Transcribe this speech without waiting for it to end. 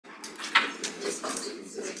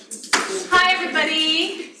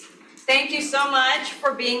Thank you so much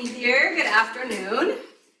for being here. Good afternoon.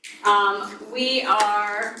 I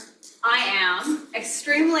am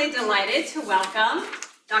extremely delighted to welcome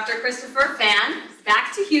Dr. Christopher Fan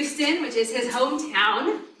back to Houston, which is his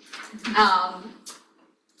hometown.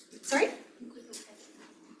 Sorry?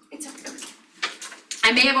 It's okay.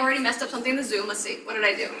 I may have already messed up something in the Zoom. Let's see. What did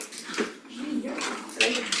I do?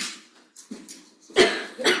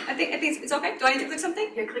 I think it's okay. Do I need to click something?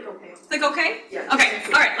 Yeah, click OK. Click OK? Yeah. Okay.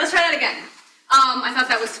 All right. Let's try that again. I thought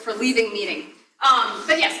that was for leaving meeting.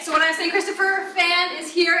 But yes. So when I was saying Christopher Fan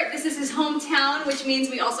is here, this is his hometown, which means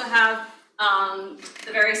we also have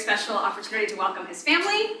the very special opportunity to welcome his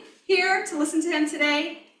family here to listen to him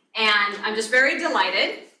today. And I'm just very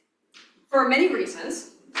delighted for many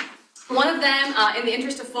reasons. One of them, in the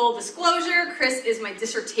interest of full disclosure, Chris is my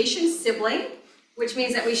dissertation sibling, which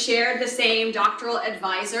means that we shared the same doctoral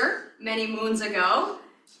advisor many moons ago.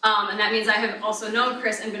 And that means I have also known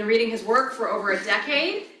Chris and been reading his work for over a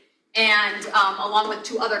decade. And along with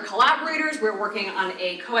two other collaborators, we're working on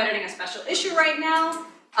co-editing a special issue right now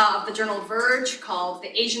of the journal Verge called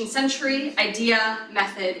The Asian Century, Idea,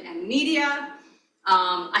 Method, and Media.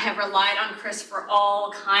 I have relied on Chris for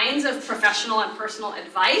all kinds of professional and personal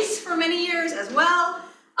advice for many years as well.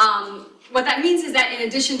 What that means is that in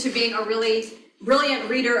addition to being a really brilliant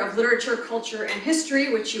reader of literature, culture, and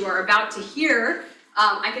history, which you are about to hear,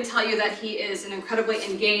 I can tell you that he is an incredibly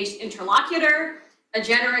engaged interlocutor, a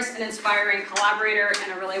generous and inspiring collaborator,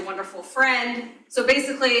 and a really wonderful friend. So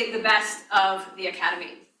basically, the best of the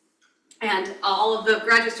academy. And all of the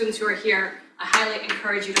graduate students who are here, I highly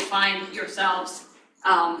encourage you to find yourselves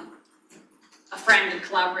a friend and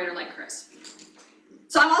collaborator like Chris.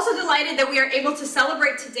 So I'm also delighted that we are able to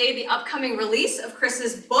celebrate today the upcoming release of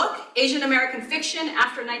Chris's book, Asian American Fiction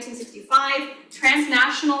After 1965,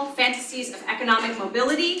 Transnational, Fantasies of Economic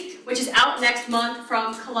Mobility, which is out next month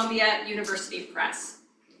from Columbia University Press.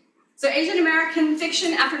 So Asian American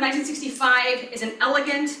Fiction After 1965 is an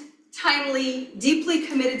elegant, timely, deeply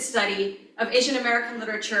committed study of Asian American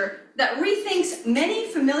literature that rethinks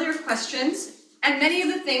many familiar questions and many of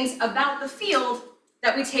the things about the field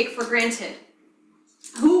that we take for granted.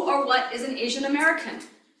 Who or what is an Asian American?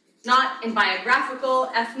 Not in biographical,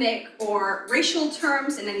 ethnic, or racial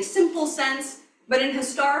terms in any simple sense, but in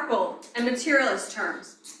historical and materialist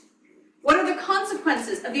terms. What are the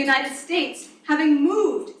consequences of the United States having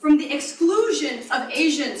moved from the exclusion of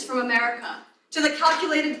Asians from America to the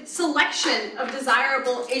calculated selection of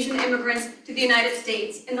desirable Asian immigrants to the United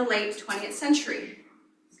States in the late 20th century?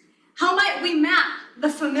 How might we map the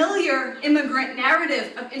familiar immigrant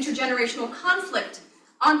narrative of intergenerational conflict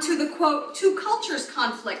onto the, quote, two cultures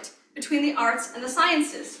conflict between the arts and the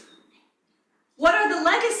sciences? What are the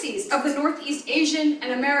legacies of the Northeast Asian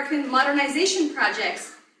and American modernization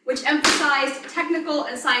projects, which emphasized technical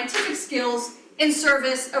and scientific skills in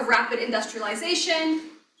service of rapid industrialization?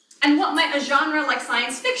 And what might a genre like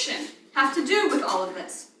science fiction have to do with all of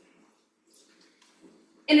this?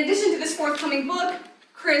 In addition to this forthcoming book,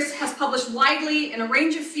 Chris has published widely in a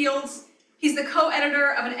range of fields. He's the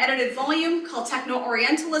co-editor of an edited volume called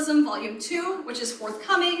Techno-Orientalism, Volume 2, which is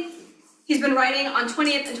forthcoming. He's been writing on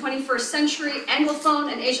 20th and 21st century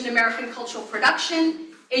Anglophone and Asian American cultural production,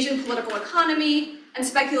 Asian political economy, and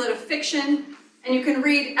speculative fiction. And you can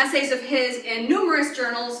read essays of his in numerous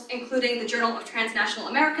journals, including the Journal of Transnational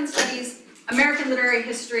American Studies, American Literary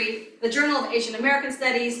History, the Journal of Asian American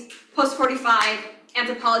Studies, Post 45,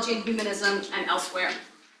 Anthropology and Humanism, and elsewhere.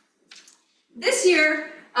 This year,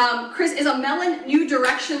 Chris is a Mellon New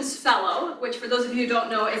Directions Fellow, which for those of you who don't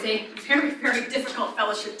know is a very, very difficult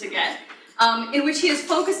fellowship to get, in which he is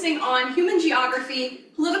focusing on human geography,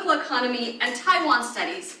 political economy, and Taiwan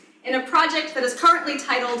studies in a project that is currently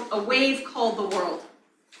titled A Wave Called the World.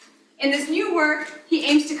 In this new work, he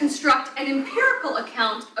aims to construct an empirical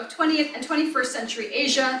account of 20th and 21st century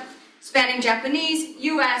Asia, spanning Japanese,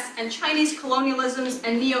 US, and Chinese colonialisms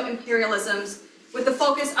and neo-imperialisms, with the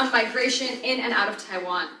focus on migration in and out of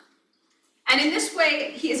Taiwan. And in this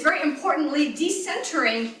way, he is very importantly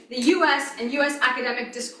decentering the US and US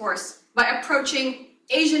academic discourse by approaching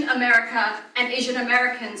Asian America and Asian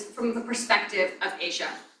Americans from the perspective of Asia.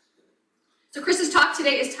 So Chris's talk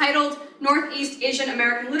today is titled Northeast Asian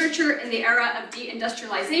American Literature in the Era of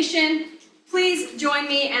Deindustrialization. Please join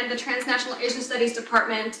me and the Transnational Asian Studies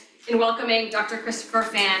Department in welcoming Dr. Christopher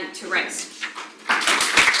Fan to Rice.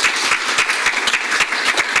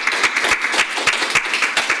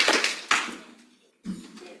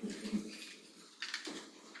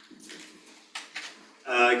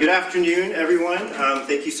 Good afternoon, everyone.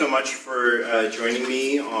 Thank you so much for joining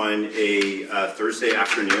me on a Thursday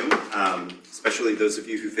afternoon, especially those of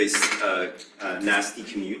you who face nasty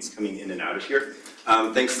commutes coming in and out of here.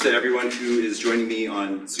 Thanks to everyone who is joining me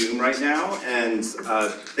on Zoom right now, and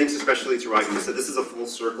thanks especially to Ragini. So this is a full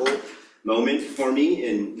circle moment for me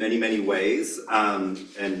in many, many ways, and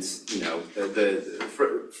you know,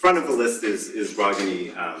 the front of the list is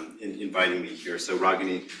Ragini inviting me here. So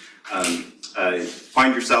Ragini,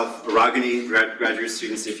 find yourself a Ragini graduate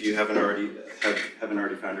students if you haven't already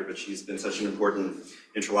found her, but she's been such an important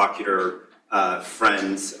interlocutor,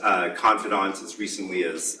 friend, confidant as recently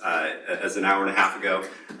as an hour and a half ago,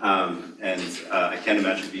 and I can't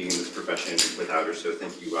imagine being in this profession without her. So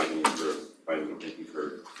thank you, Ragini, for inviting me. Thank you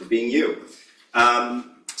for being you.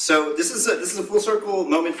 So this is a full circle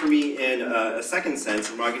moment for me in a second sense,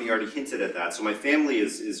 and Ragini already hinted at that. So my family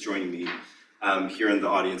is joining me here in the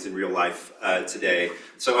audience in real life today.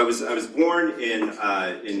 So I was born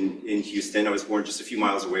in Houston. I was born just a few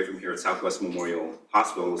miles away from here at Southwest Memorial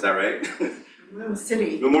Hospital. Is that right? Memorial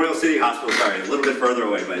City. Memorial City Hospital. Sorry, a little bit further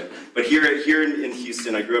away, but here in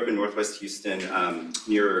Houston, I grew up in Northwest Houston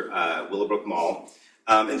near Willowbrook Mall.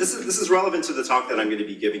 And this is relevant to the talk that I'm going to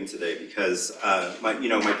be giving today because my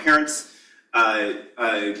parents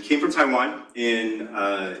came from Taiwan in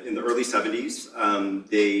the early 70s.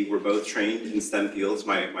 They were both trained in STEM fields.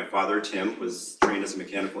 My father, Tim, was trained as a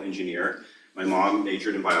mechanical engineer. My mom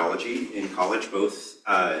majored in biology in college. Both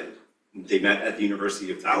they met at the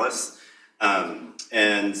University of Dallas. I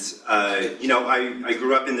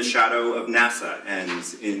grew up in the shadow of NASA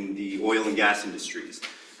and in the oil and gas industries.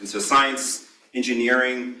 And so science,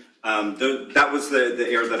 engineering, that was the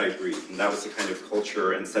air that I breathed, and that was the kind of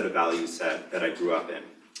culture and set of values that I grew up in.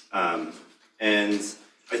 And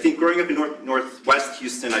I think growing up in Northwest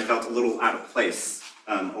Houston, I felt a little out of place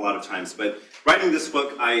a lot of times. But writing this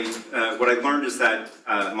book, what I learned is that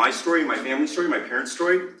my story, my family story, my parents'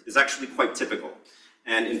 story is actually quite typical.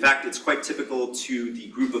 And in fact, it's quite typical to the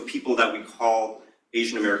group of people that we call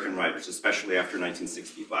Asian American writers, especially after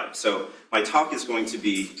 1965. So my talk is going to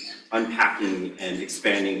be unpacking and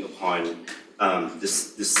expanding upon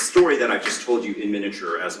this story that I've just told you in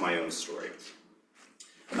miniature as my own story.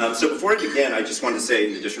 So before I begin, I just want to say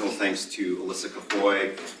an additional thanks to Alyssa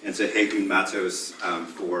Kafoy and to Heikun Matos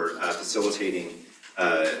for facilitating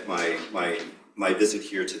my visit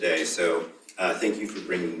here today. So thank you for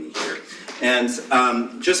bringing me here. And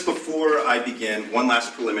just before I begin, one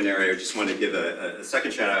last preliminary, I just want to give a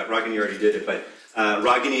second shout out. Ragini already did it, but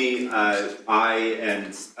Ragini, I,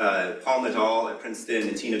 and Paul Nadal at Princeton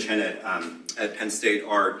and Tina Chen at Penn State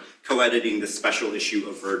are co-editing this special issue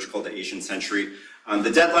of Verge called The Asian Century.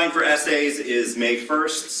 The deadline for essays is May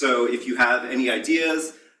 1st, so if you have any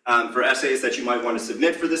ideas for essays that you might want to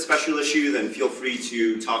submit for this special issue, then feel free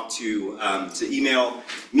to email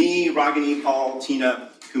me, Ragini, Paul, Tina,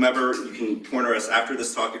 whomever. You can corner us after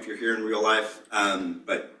this talk if you're here in real life.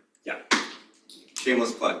 But yeah,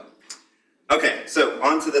 shameless plug. Okay, so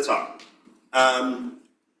on to the talk.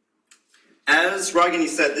 As Ragini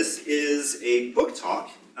said, this is a book talk.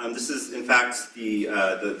 This is, in fact,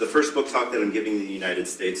 the first book talk that I'm giving in the United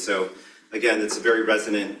States. So again, it's a very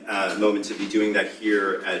resonant moment to be doing that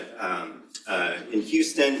here in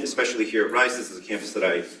Houston, especially here at Rice. This is a campus that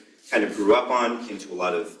I kind of grew up on, came to a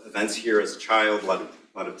lot of events here as a child, a lot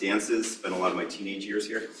of dances, spent a lot of my teenage years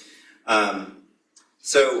here.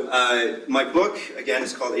 My book, again,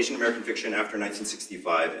 is called Asian American Fiction After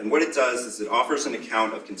 1965, and what it does is it offers an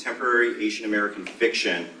account of contemporary Asian American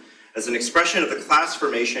fiction as an expression of the class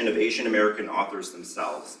formation of Asian American authors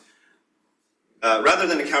themselves. Rather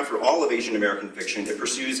than account for all of Asian American fiction, it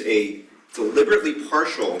pursues a deliberately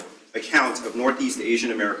partial account of Northeast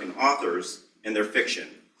Asian American authors and their fiction.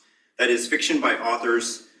 That is, fiction by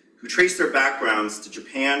authors who trace their backgrounds to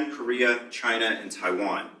Japan, Korea, China, and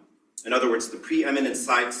Taiwan. In other words, the preeminent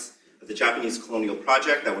sites of the Japanese colonial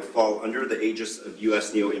project that would fall under the aegis of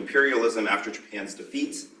US neo-imperialism after Japan's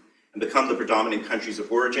defeat and become the predominant countries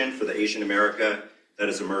of origin for the Asian America that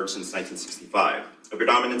has emerged since 1965. A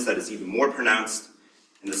predominance that is even more pronounced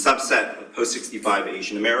in the subset of post-65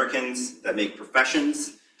 Asian Americans that make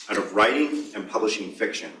professions out of writing and publishing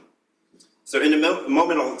fiction. So in a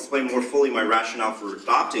moment, I'll explain more fully my rationale for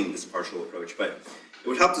adopting this partial approach, but it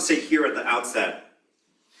would help to say here at the outset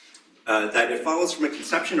that it follows from a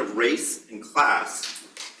conception of race and class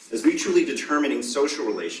as mutually determining social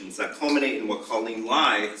relations that culminate in what Colleen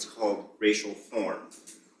Lai has called racial form.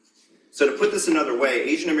 So to put this another way,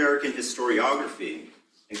 Asian American historiography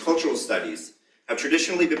and cultural studies have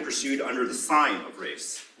traditionally been pursued under the sign of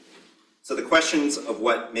race. So the questions of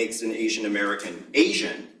what makes an Asian American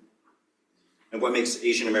Asian and what makes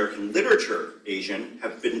Asian American literature Asian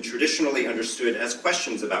have been traditionally understood as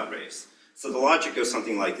questions about race. So the logic goes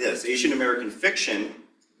something like this. Asian American fiction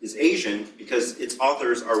is Asian because its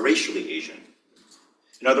authors are racially Asian.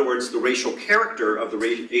 In other words, the racial character of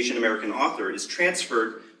the Asian American author is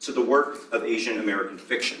transferred to the work of Asian American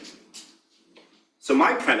fiction. So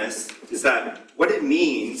my premise is that what it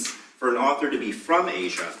means for an author to be from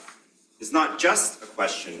Asia is not just a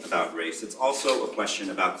question about race, it's also a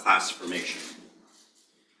question about class formation.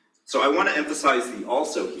 So I want to emphasize the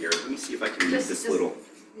also here. Let me see if I can use this little.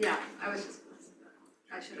 Yeah, I was just going to say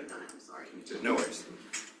that. I should have done it, I'm sorry. No worries.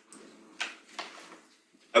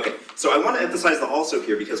 Okay, so I want to emphasize the also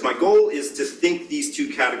here because my goal is to think these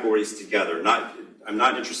two categories together. I'm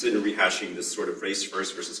not interested in rehashing this sort of race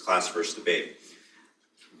first versus class first debate.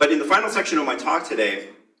 But in the final section of my talk today,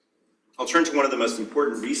 I'll turn to one of the most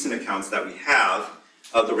important recent accounts that we have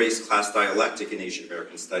of the race-class dialectic in Asian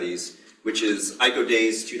American studies, which is Aiko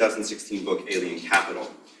Day's 2016 book, Alien Capital.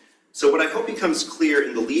 So what I hope becomes clear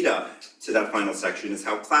in the lead up to that final section is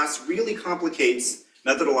how class really complicates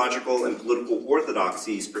methodological and political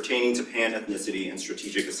orthodoxies pertaining to pan-ethnicity and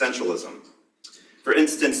strategic essentialism. For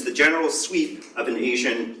instance, the general sweep of an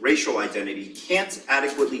Asian racial identity can't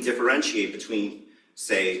adequately differentiate between,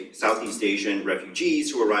 say, Southeast Asian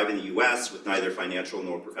refugees who arrive in the US with neither financial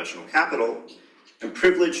nor professional capital, and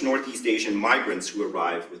privileged Northeast Asian migrants who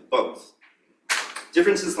arrive with both.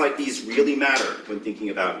 Differences like these really matter when thinking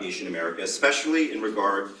about Asian America, especially in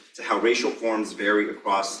regard to how racial forms vary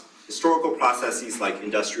across historical processes like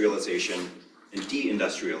industrialization and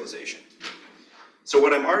deindustrialization. So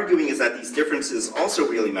what I'm arguing is that these differences also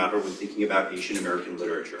really matter when thinking about Asian American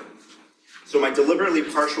literature. So my deliberately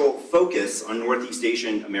partial focus on Northeast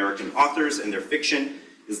Asian American authors and their fiction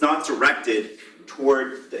is not directed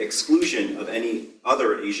toward the exclusion of any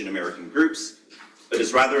other Asian American groups, but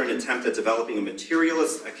is rather an attempt at developing a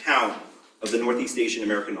materialist account of the Northeast Asian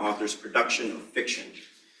American author's production of fiction.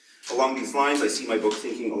 Along these lines, I see my book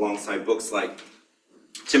thinking alongside books like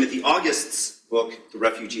Timothy August's book, The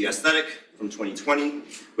Refugee Aesthetic, from 2020,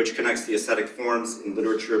 which connects the aesthetic forms in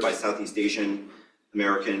literature by Southeast Asian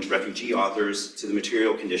American refugee authors to the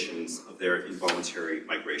material conditions of their involuntary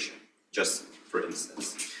migration, just for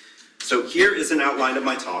instance. So here is an outline of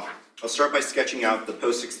my talk. I'll start by sketching out the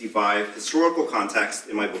post-65 historical context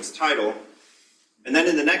in my book's title, and then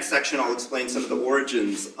in the next section I'll explain some of the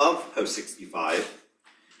origins of post-65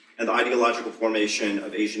 and the ideological formation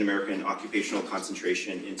of Asian American occupational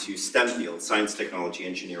concentration into STEM fields, science, technology,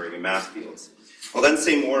 engineering, and math fields. I'll then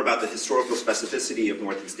say more about the historical specificity of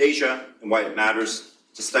Northeast Asia and why it matters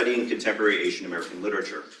to studying contemporary Asian American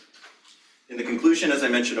literature. In the conclusion, as I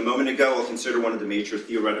mentioned a moment ago, I'll consider one of the major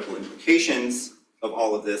theoretical implications of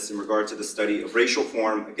all of this in regard to the study of racial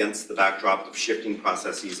form against the backdrop of shifting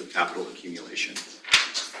processes of capital accumulation.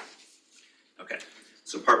 Okay,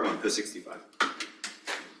 so part one, post-65.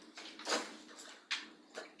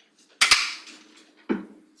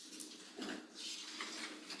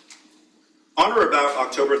 On or about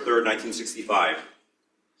October 3rd, 1965,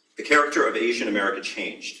 the character of Asian America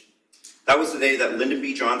changed. That was the day that Lyndon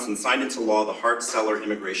B. Johnson signed into law the Hart-Celler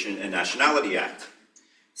Immigration and Nationality Act.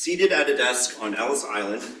 Seated at a desk on Ellis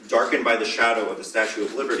Island, darkened by the shadow of the Statue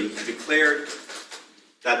of Liberty, he declared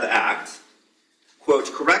that the act,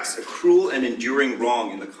 quote, corrects a cruel and enduring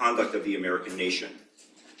wrong in the conduct of the American nation.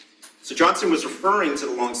 So Johnson was referring to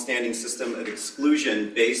the long-standing system of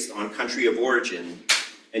exclusion based on country of origin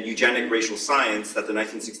and eugenic racial science that the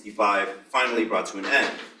 1965 finally brought to an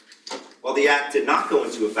end. While the act did not go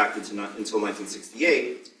into effect until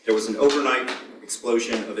 1968, there was an overnight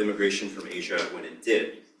explosion of immigration from Asia when it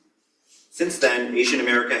did. Since then, Asian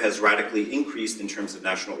America has radically increased in terms of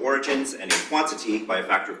national origins and in quantity by a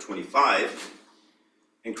factor of 25.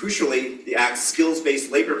 And crucially, the Act's skills-based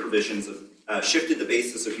labor provisions shifted the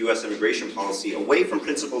basis of US immigration policy away from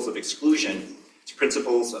principles of exclusion to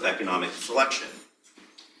principles of economic selection.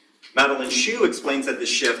 Madeline Hsu explains that this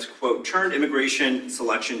shift, quote, turned immigration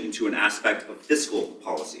selection into an aspect of fiscal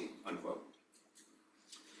policy, unquote.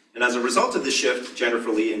 And as a result of this shift,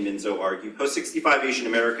 Jennifer Lee and Minzo argue, post-65 Asian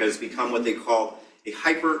America has become what they call a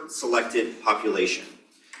hyper-selected population.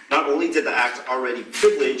 Not only did the act already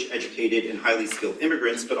privilege educated and highly skilled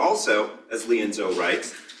immigrants, but also, as Lee and Zhou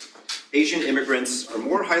writes, Asian immigrants are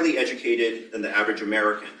more highly educated than the average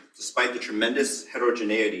American, despite the tremendous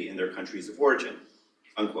heterogeneity in their countries of origin,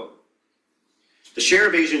 unquote. The share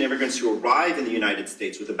of Asian immigrants who arrive in the United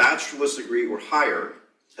States with a bachelor's degree or higher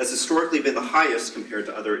has historically been the highest compared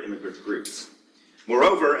to other immigrant groups.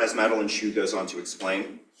 Moreover, as Madeline Hsu goes on to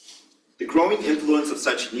explain, The growing influence of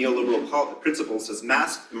such neoliberal principles has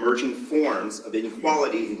masked emerging forms of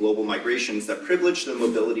inequality in global migrations that privilege the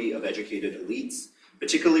mobility of educated elites,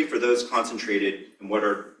 particularly for those concentrated in what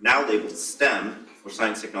are now labeled STEM, or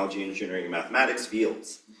science, technology, engineering, and mathematics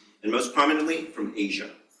fields, and most prominently from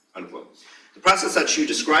Asia, unquote. The process that Hsu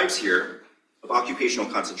describes here of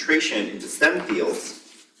occupational concentration into STEM fields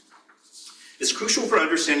is crucial for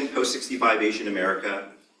understanding post-65 Asian America,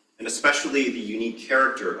 and especially the unique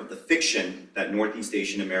character of the fiction that Northeast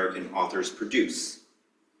Asian American authors produce.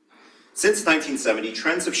 Since 1970,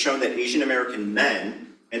 trends have shown that Asian American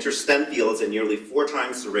men enter STEM fields at nearly 4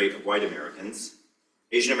 times the rate of white Americans.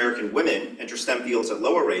 Asian American women enter STEM fields at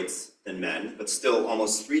lower rates than men, but still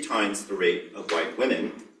almost 3 times the rate of white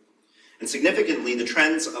women. And significantly, the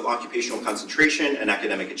trends of occupational concentration and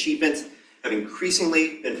academic achievement have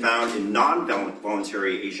increasingly been found in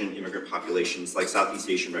non-voluntary Asian immigrant populations like Southeast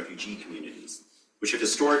Asian refugee communities, which have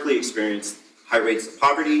historically experienced high rates of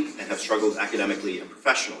poverty and have struggled academically and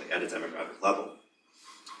professionally at a demographic level.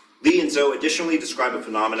 Lee and Zhou additionally describe a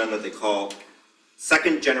phenomenon that they call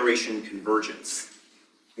second-generation convergence,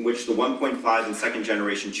 in which the 1.5 and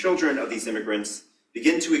second-generation children of these immigrants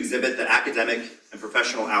begin to exhibit the academic and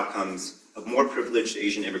professional outcomes of more privileged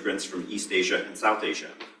Asian immigrants from East Asia and South Asia.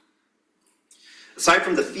 Aside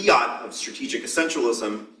from the fiat of strategic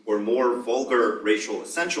essentialism, or more vulgar racial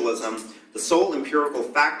essentialism, the sole empirical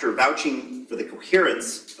factor vouching for the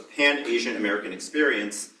coherence of pan-Asian American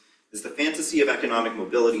experience is the fantasy of economic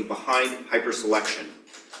mobility behind hyperselection,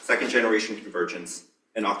 second-generation convergence,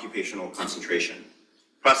 and occupational concentration,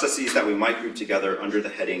 processes that we might group together under the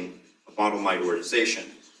heading of model minoritization,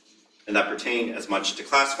 and that pertain as much to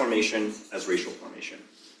class formation as racial formation.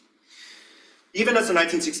 Even as the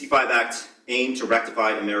 1965 Act aimed to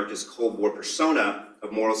rectify America's Cold War persona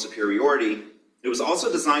of moral superiority, it was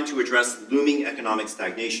also designed to address looming economic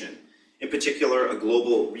stagnation, in particular a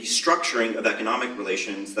global restructuring of economic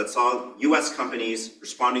relations that saw US companies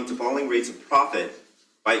responding to falling rates of profit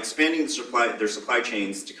by expanding their supply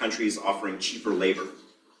chains to countries offering cheaper labor.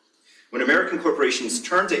 When American corporations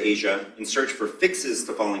turned to Asia in search for fixes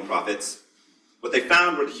to falling profits, what they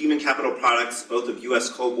found were the human capital products both of US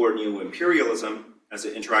Cold War neo-imperialism, as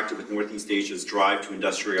it interacted with Northeast Asia's drive to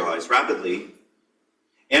industrialize rapidly,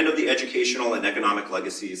 and of the educational and economic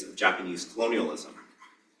legacies of Japanese colonialism.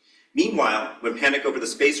 Meanwhile, when panic over the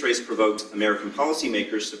space race provoked American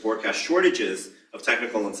policymakers to forecast shortages of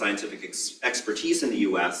technical and scientific expertise in the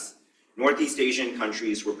US, Northeast Asian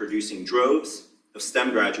countries were producing droves of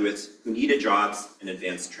STEM graduates who needed jobs and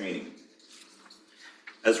advanced training.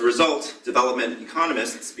 As a result, development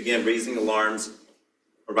economists began raising alarms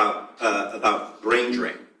about brain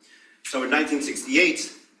drain. So in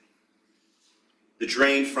 1968, the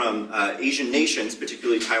drain from Asian nations,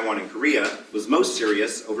 particularly Taiwan and Korea, was most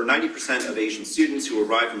serious. Over 90% of Asian students who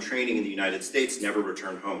arrived from training in the United States never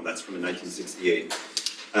returned home. That's from a 1968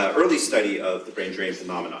 early study of the brain drain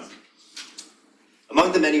phenomenon.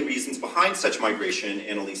 Among the many reasons behind such migration,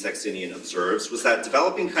 Annalise Saxenian observes, was that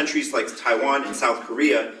developing countries like Taiwan and South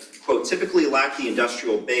Korea, quote, typically lack the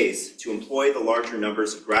industrial base to employ the larger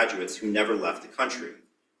numbers of graduates who never left the country,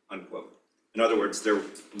 unquote. In other words,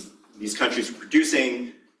 these countries were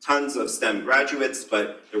producing tons of STEM graduates,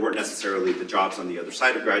 but there weren't necessarily the jobs on the other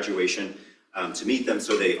side of graduation to meet them,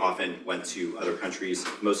 so they often went to other countries,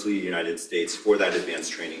 mostly the United States, for that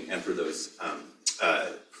advanced training and for those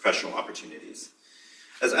professional opportunities.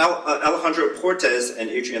 As Alejandro Portes and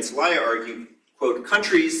Adrian Celaya argue, quote,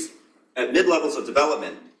 countries at mid-levels of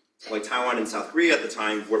development, like Taiwan and South Korea at the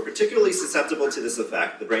time, were particularly susceptible to this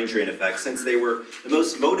effect, the brain drain effect, since they were the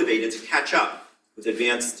most motivated to catch up with the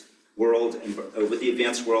advanced world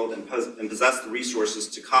and possess the resources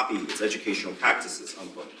to copy its educational practices,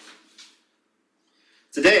 unquote.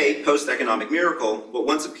 Today, post-economic miracle, what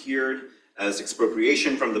once appeared as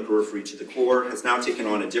expropriation from the periphery to the core has now taken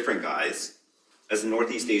on a different guise, as the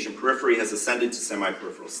Northeast Asian periphery has ascended to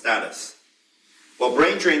semi-peripheral status. While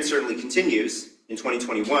brain drain certainly continues, in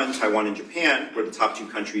 2021, Taiwan and Japan were the top 2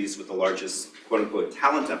 countries with the largest quote-unquote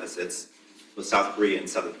talent deficits, with South Korea in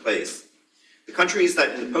 7th place. The countries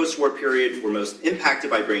that in the post-war period were most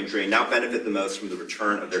impacted by brain drain now benefit the most from the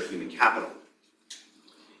return of their human capital.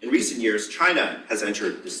 In recent years, China has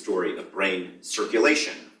entered the story of brain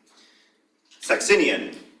circulation.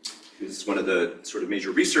 Saxenian, who's one of the sort of major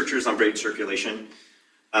researchers on brain circulation,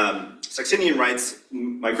 Saxenian writes,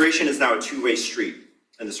 migration is now a two-way street,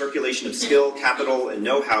 and the circulation of skill, capital, and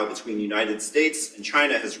know-how between the United States and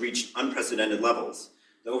China has reached unprecedented levels.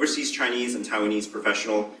 The overseas Chinese and Taiwanese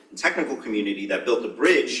professional and technical community that built the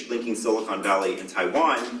bridge linking Silicon Valley and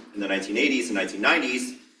Taiwan in the 1980s and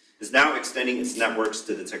 1990s is now extending its networks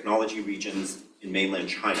to the technology regions in mainland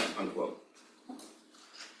China, unquote.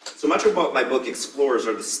 So much of what my book explores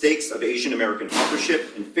are the stakes of Asian American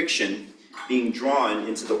authorship and fiction being drawn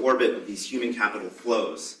into the orbit of these human capital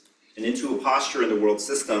flows and into a posture in the world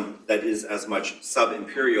system that is as much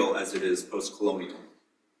sub-imperial as it is post-colonial.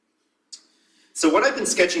 So what I've been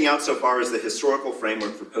sketching out so far is the historical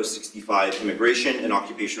framework for post-65 immigration and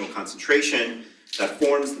occupational concentration that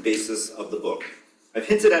forms the basis of the book. I've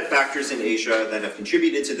hinted at factors in Asia that have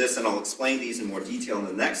contributed to this, and I'll explain these in more detail in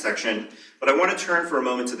the next section, but I want to turn for a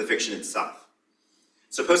moment to the fiction itself.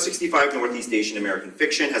 So post-65 Northeast Asian American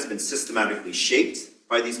fiction has been systematically shaped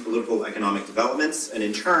by these political economic developments, and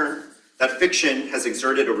in turn, that fiction has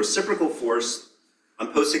exerted a reciprocal force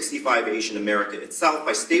on post-65 Asian America itself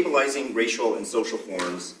by stabilizing racial and social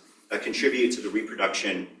forms that contribute to the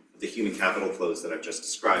reproduction of the human capital flows that I've just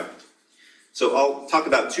described. So I'll talk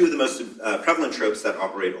about two of the most prevalent tropes that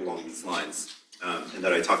operate along these lines, and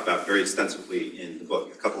that I talk about very extensively in the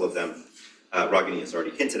book. A couple of them Ragini has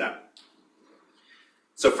already hinted at.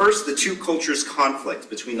 So first, the two cultures conflict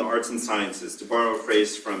between the arts and sciences, to borrow a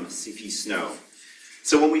phrase from C.P. Snow.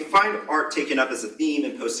 So when we find art taken up as a theme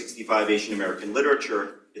in post-65 Asian American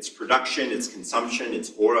literature, its production, its consumption,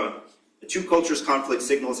 its aura, the two cultures conflict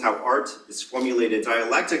signals how art is formulated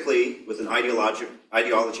dialectically with an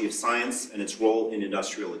ideology of science and its role in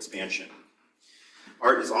industrial expansion.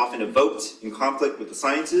 Art is often evoked in conflict with the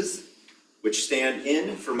sciences, which stand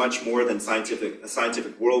in for much more than a scientific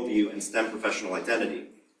worldview and STEM professional identity.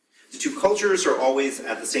 The two cultures are always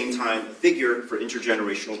at the same time a figure for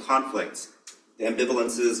intergenerational conflicts, the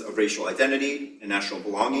ambivalences of racial identity and national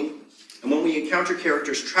belonging. And when we encounter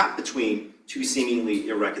characters trapped between two seemingly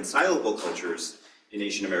irreconcilable cultures in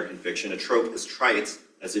Asian American fiction, a trope as trite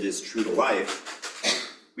as it is true to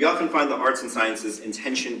life, we often find the arts and sciences in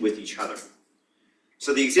tension with each other.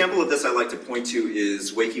 So the example of this I like to point to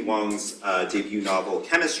is Wei Wang's debut novel,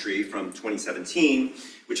 Chemistry, from 2017,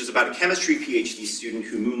 which is about a chemistry PhD student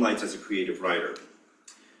who moonlights as a creative writer.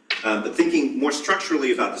 But thinking more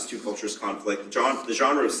structurally about this two cultures conflict, the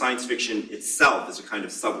genre of science fiction itself is a kind of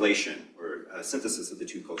sublation or synthesis of the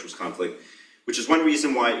two cultures conflict, which is one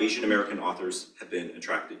reason why Asian American authors have been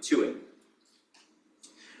attracted to it.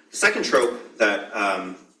 The second trope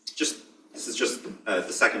that, this is just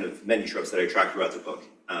the second of many tropes that I track throughout the book,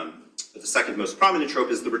 but the second most prominent trope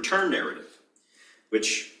is the return narrative,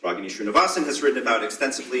 which Ragini Srinivasan has written about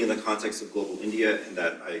extensively in the context of global India and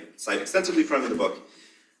that I cite extensively from in the book.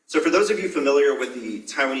 So for those of you familiar with the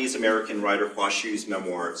Taiwanese-American writer Hua Hsu's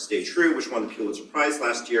memoir, Stay True, which won the Pulitzer Prize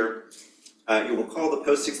last year, you'll recall the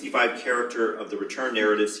post-65 character of the return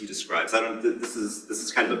narratives he describes. This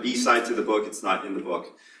is kind of a B-side to the book. It's not in the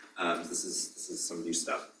book. This is some new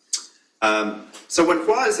stuff. So when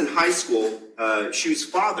Hua is in high school, Hsu's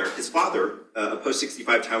father, a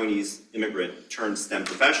post-65 Taiwanese immigrant turned STEM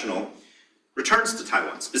professional, returns to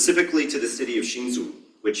Taiwan, specifically to the city of Hsinchu,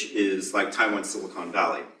 which is like Taiwan's Silicon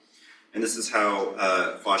Valley. And this is how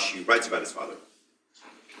Hua Hsu writes about his father.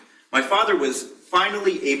 My father was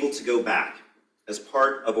finally able to go back as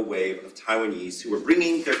part of a wave of Taiwanese who were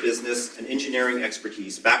bringing their business and engineering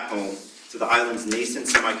expertise back home to the island's nascent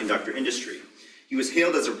semiconductor industry. He was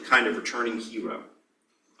hailed as a kind of returning hero,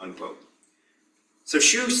 unquote. So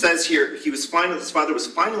Hsu says here his father was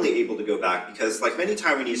finally able to go back because, like many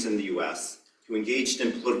Taiwanese in the US who engaged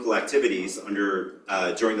in political activities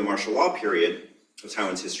during the martial law period of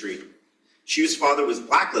Taiwan's history, Hsu's father was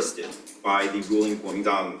blacklisted by the ruling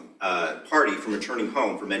Kuomintang party from returning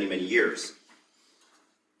home for many, many years.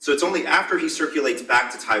 So it's only after he circulates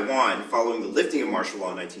back to Taiwan following the lifting of martial law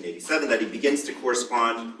in 1987 that he begins to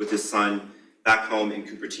correspond with his son back home in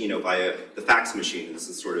Cupertino via the fax machine. And this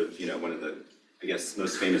is sort of, one of the, I guess,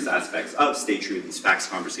 most famous aspects of Stay True, these fax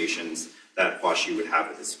conversations that Hua Hsu would have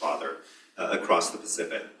with his father across the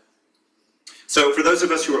Pacific. So for those of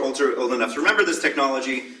us who are old enough to remember this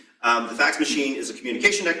technology, the fax machine is a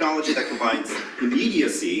communication technology that combines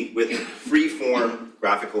immediacy with free-form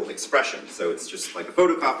graphical expression. So it's just like a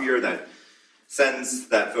photocopier that sends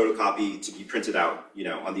that photocopy to be printed out,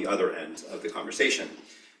 on the other end of the conversation.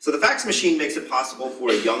 So the fax machine makes it possible for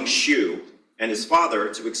a young Hsu and his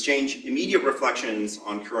father to exchange immediate reflections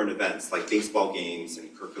on current events like baseball games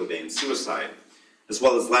and Kurt Cobain's suicide, as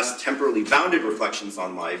well as less temporally bounded reflections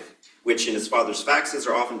on life, which in his father's faxes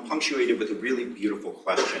are often punctuated with a really beautiful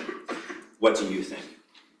question. What do you think?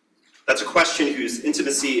 That's a question whose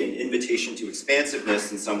intimacy and invitation to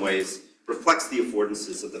expansiveness in some ways reflects the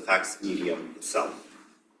affordances of the fax medium itself.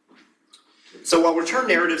 So while return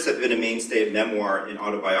narratives have been a mainstay of memoir and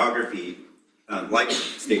autobiography, like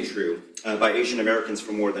Stay True, by Asian Americans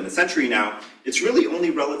for more than a century now, it's really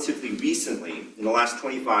only relatively recently, in the last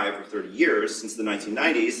 25 or 30 years, since the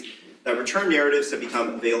 1990s, that return narratives have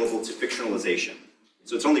become available to fictionalization.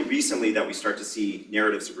 So it's only recently that we start to see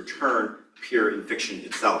narratives of return appear in fiction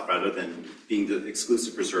itself, rather than being the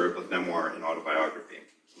exclusive preserve of memoir and autobiography.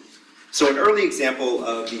 So an early example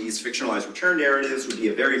of these fictionalized return narratives would be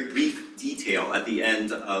a very brief detail at the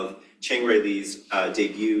end of Chang-rae Lee's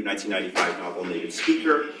debut 1995 novel, Native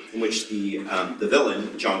Speaker, in which the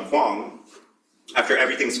villain, John Huang, after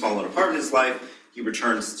everything's fallen apart in his life, he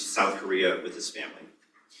returns to South Korea with his family.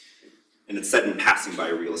 And it's set in passing by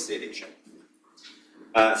a real estate agent.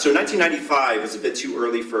 So 1995 is a bit too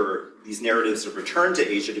early for these narratives of return to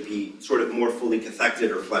Asia to be sort of more fully cathected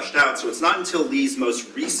or fleshed out. So it's not until Lee's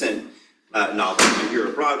most recent novel, A Year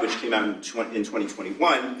Abroad, which came out in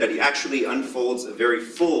 2021, that he actually unfolds a very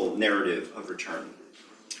full narrative of return.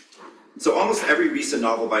 So almost every recent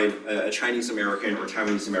novel by a Chinese-American or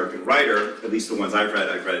Taiwanese-American writer, at least the ones I've read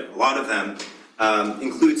a lot of them,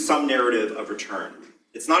 includes some narrative of return.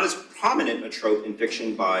 It's not as prominent a trope in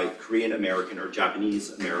fiction by Korean-American or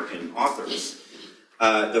Japanese-American authors,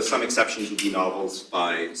 though some exceptions would be novels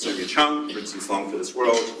by Sylvia Chung, for instance, Long for This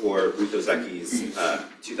World, or Ruth Ozeki's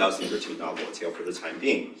 2013 novel, A Tale for the Time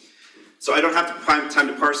Being. So I don't have time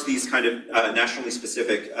to parse these kind of nationally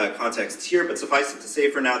specific contexts here, but suffice it to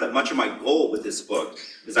say for now that much of my goal with this book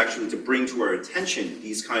is actually to bring to our attention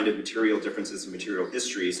these kind of material differences and material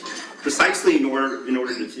histories, precisely in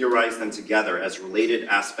order to theorize them together as related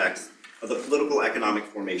aspects of the political economic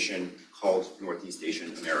formation called Northeast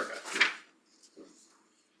Asian America.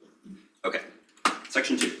 Okay,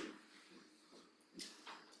 section 2.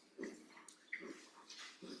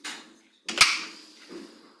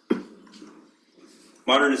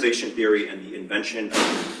 Modernization theory and the invention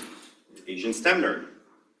of Asian STEM nerd.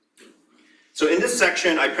 So in this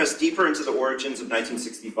section, I press deeper into the origins of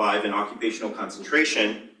 1965 and occupational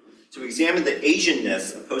concentration to examine the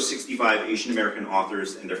Asianness of post-65 Asian American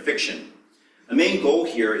authors and their fiction. A main goal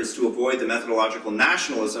here is to avoid the methodological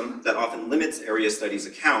nationalism that often limits area studies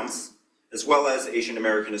accounts, as well as Asian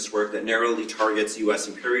Americanist work that narrowly targets US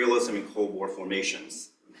imperialism and Cold War formations,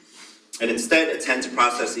 and instead attend to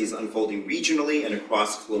processes unfolding regionally and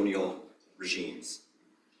across colonial regimes.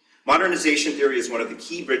 Modernization theory is one of the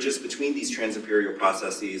key bridges between these trans-imperial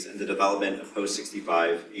processes and the development of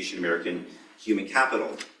post-65 Asian American human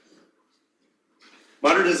capital.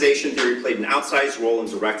 Modernization theory played an outsized role in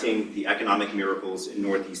directing the economic miracles in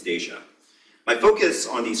Northeast Asia. My focus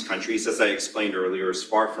on these countries, as I explained earlier, is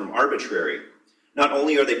far from arbitrary. Not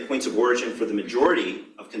only are they points of origin for the majority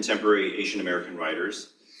of contemporary Asian American writers,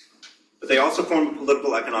 but they also form a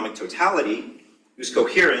political economic totality whose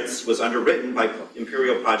coherence was underwritten by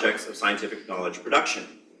imperial projects of scientific knowledge production.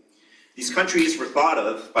 These countries were thought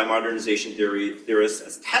of by modernization theorists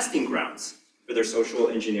as testing grounds for their social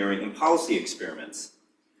engineering and policy experiments.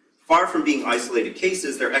 Far from being isolated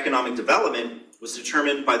cases, their economic development was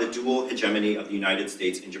determined by the dual hegemony of the United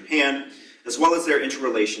States and Japan, as well as their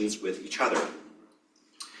interrelations with each other.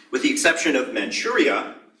 With the exception of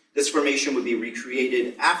Manchuria, this formation would be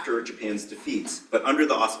recreated after Japan's defeat, but under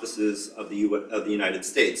the auspices of the United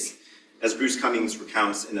States, as Bruce Cummings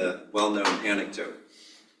recounts in a well-known anecdote.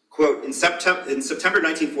 Quote, in September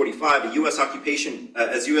 1945, as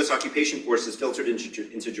US occupation forces filtered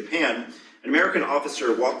into Japan, an American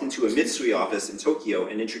officer walked into a Mitsui office in Tokyo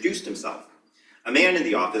and introduced himself. A man in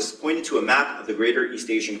the office pointed to a map of the Greater East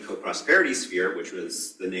Asian Co-Prosperity Sphere, which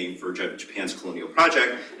was the name for Japan's colonial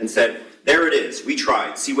project, and said, "There it is, we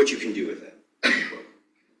tried, see what you can do with it."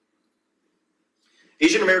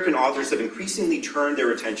 Asian American authors have increasingly turned their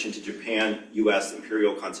attention to Japan-US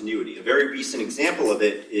imperial continuity. A very recent example of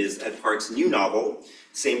it is Ed Park's new novel,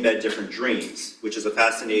 Same Bed, Different Dreams, which is a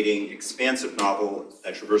fascinating, expansive novel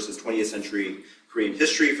that traverses 20th century Korean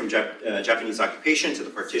history from Japanese occupation to the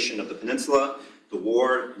partition of the peninsula, the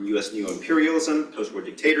war, and US neo-imperialism, post-war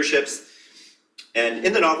dictatorships. And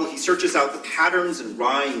in the novel, he searches out the patterns and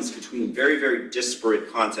rhymes between very, very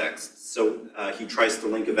disparate contexts. So he tries to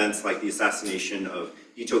link events like the assassination of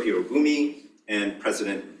Ito Hirogumi and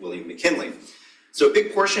President William McKinley. So a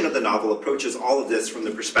big portion of the novel approaches all of this from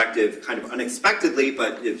the perspective kind of unexpectedly,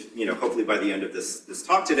 but if, hopefully by the end of this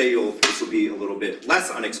talk today, this will be a little bit less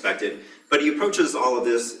unexpected. But he approaches all of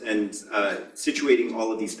this and situating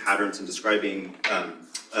all of these patterns and describing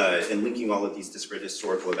and linking all of these disparate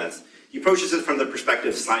historical events. He approaches it from the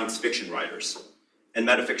perspective of science fiction writers and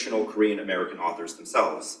metafictional Korean American authors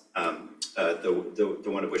themselves. The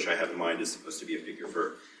one of which I have in mind is supposed to be a figure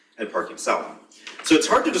for and Park himself. So it's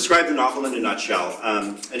hard to describe the novel in a nutshell,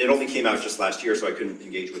 and it only came out just last year, so I couldn't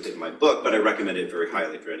engage with it in my book, but I recommend it very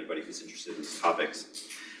highly for anybody who's interested in these topics.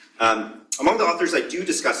 Among the authors I do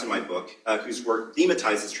discuss in my book, whose work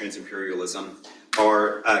thematizes trans-imperialism,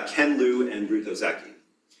 are Ken Liu and Ruth Ozeki.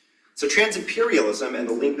 So trans-imperialism and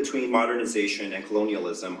the link between modernization and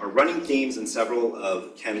colonialism are running themes in several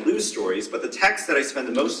of Ken Liu's stories, but the text that I spend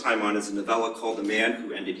the most time on is a novella called The Man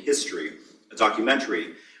Who Ended History, a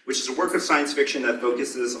documentary, which is a work of science fiction that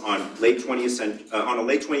focuses on a late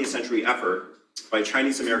 20th century effort by a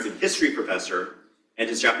Chinese-American history professor and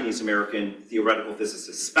his Japanese-American theoretical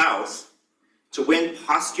physicist spouse to win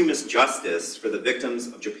posthumous justice for the victims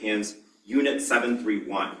of Japan's Unit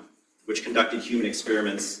 731, which conducted human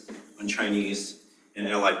experiments on Chinese and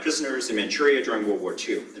Allied prisoners in Manchuria during World War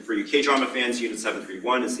II. And for you K-drama fans, Unit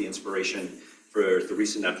 731 is the inspiration for the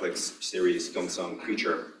recent Netflix series Gyeongsang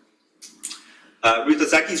Creature. Ruth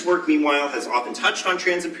Ozeki's work, meanwhile, has often touched on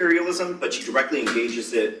trans-imperialism, but she directly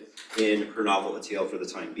engages it in her novel, A Tale for the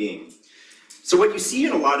Time Being. So what you see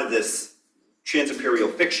in a lot of this trans-imperial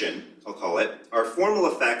fiction, I'll call it, are formal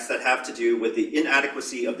effects that have to do with the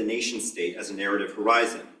inadequacy of the nation-state as a narrative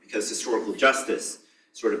horizon, because historical justice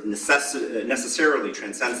sort of necessarily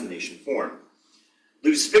transcends the nation form.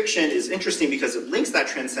 Liu's fiction is interesting because it links that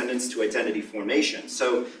transcendence to identity formation.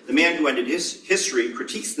 So The Man Who Ended History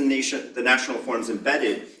critiques the national forms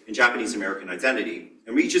embedded in Japanese-American identity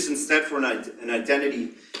and reaches instead for an identity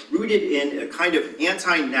rooted in a kind of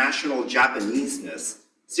anti-national Japaneseness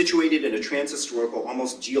situated in a trans-historical,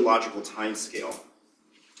 almost geological timescale.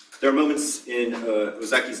 There are moments in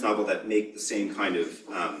Ozeki's novel that make the same kind of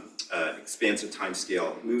expansive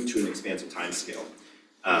timescale, move to an expansive timescale,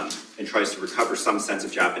 and tries to recover some sense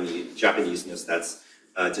of Japaneseness that's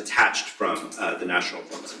detached from the national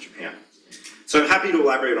forms of Japan. So I'm happy to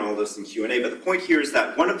elaborate on all this in Q&A, but the point here is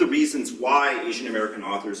that one of the reasons why Asian American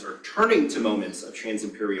authors are turning to moments of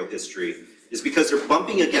trans-imperial history is because they're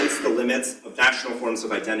bumping against the limits of national forms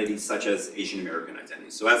of identity, such as Asian American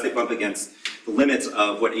identity. So as they bump against the limits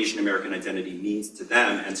of what Asian American identity means to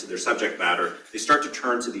them and to their subject matter, they start to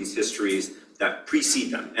turn to these histories that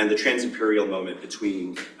precede them, and the trans-imperial moment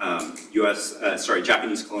between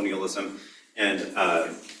Japanese colonialism and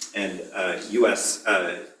U.S.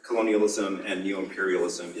 colonialism and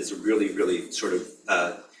neo-imperialism is a really, really sort of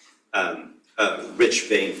rich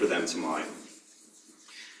vein for them to mine.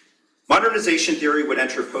 Modernization theory would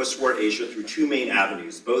enter post-war Asia through two main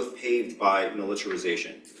avenues, both paved by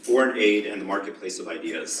militarization, foreign aid, and the marketplace of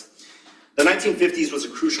ideas. The 1950s was a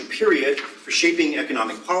crucial period for shaping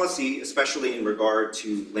economic policy, especially in regard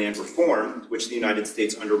to land reform, which the United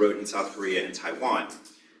States underwrote in South Korea and Taiwan.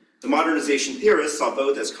 The modernization theorists saw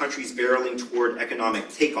both as countries barreling toward economic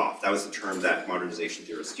takeoff. That was the term that modernization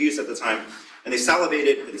theorists used at the time. And they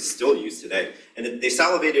salivated, and it's still used today, and they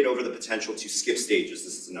salivated over the potential to skip stages.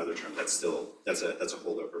 This is another term that's a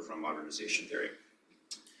holdover from modernization theory.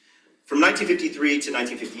 From 1953 to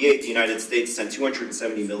 1958, the United States sent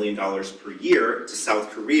 $270 million per year to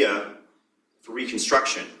South Korea for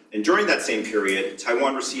reconstruction. And during that same period,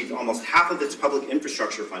 Taiwan received almost half of its public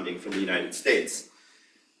infrastructure funding from the United States.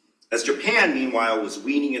 As Japan, meanwhile, was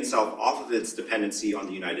weaning itself off of its dependency on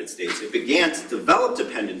the United States, it began to develop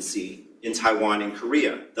dependency in Taiwan and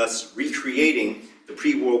Korea, thus recreating the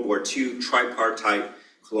pre-World War II tripartite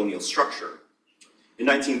colonial structure. In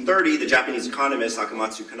 1930, the Japanese economist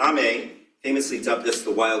Akamatsu Kaname famously dubbed this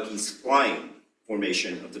the wild geese flying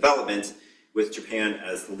formation of development, with Japan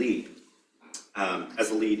as the lead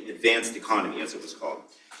advanced economy, as it was called.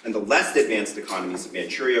 And the less advanced economies of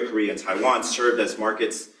Manchuria, Korea, and Taiwan served as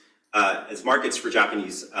markets for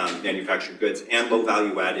Japanese manufactured goods and low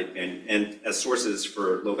value-added and as sources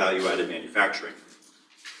for low value-added manufacturing.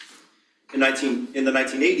 In the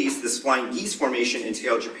 1980s, this flying geese formation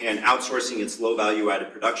entailed Japan outsourcing its low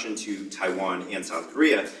value-added production to Taiwan and South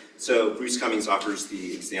Korea. So Bruce Cummings offers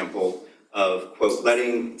the example of, quote,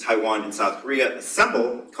 letting Taiwan and South Korea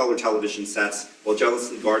assemble color television sets while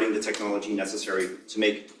jealously guarding the technology necessary to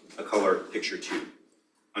make a color picture tube,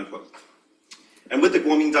 unquote. And with the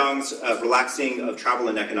Kuomintang's relaxing of travel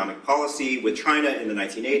and economic policy with China in the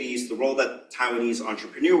 1980s, the role that Taiwanese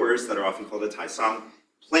entrepreneurs, that are often called the Taisang,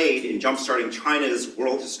 played in jumpstarting China's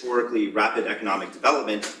world historically rapid economic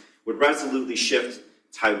development would resolutely shift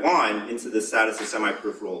Taiwan into the status of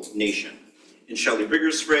semi-peripheral nation. In Shelley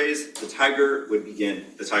Brigger's phrase, the tiger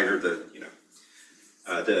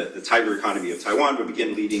economy of Taiwan would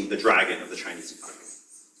begin leading the dragon of the Chinese economy.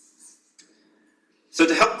 So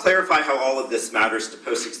to help clarify how all of this matters to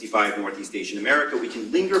post-65 Northeast Asian America, we can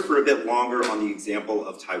linger for a bit longer on the example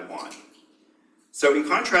of Taiwan. So in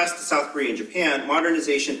contrast to South Korea and Japan,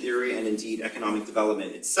 modernization theory and indeed economic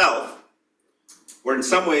development itself were in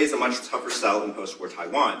some ways a much tougher sell in post-war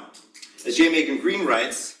Taiwan. As J. Megan Green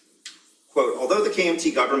writes, quote, although the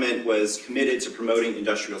KMT government was committed to promoting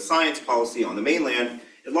industrial science policy on the mainland,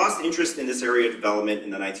 it lost interest in this area of development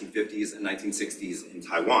in the 1950s and 1960s in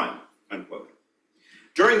Taiwan, unquote.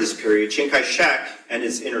 During this period, Chiang Kai-shek and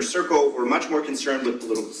his inner circle were much more concerned with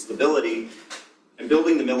political stability and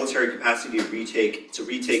building the military capacity to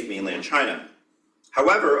retake mainland China.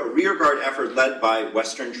 However, a rearguard effort led by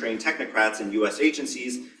Western-trained technocrats and US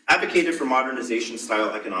agencies advocated for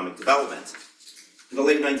modernization-style economic development. In the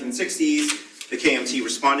late 1960s, the KMT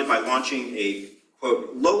responded by launching a,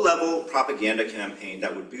 quote, low-level propaganda campaign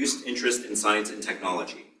that would boost interest in science and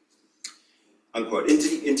technology, unquote.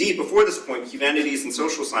 Indeed, before this point, humanities and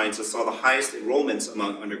social sciences saw the highest enrollments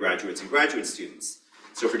among undergraduates and graduate students.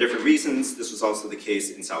 So for different reasons, this was also the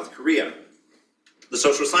case in South Korea. The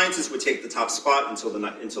social sciences would take the top spot until the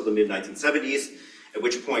mid-1970s, at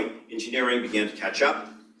which point engineering began to catch up.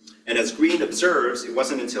 And as Green observes, it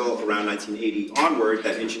wasn't until around 1980 onward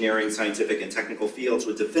that engineering, scientific, and technical fields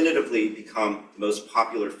would definitively become the most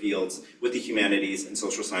popular fields, with the humanities and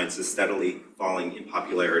social sciences steadily falling in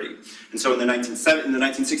popularity. And so in the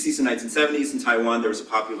 1960s and 1970s in Taiwan, there was a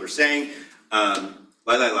popular saying,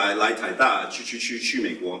 lai lai lai lai tai da, chu chu chu chu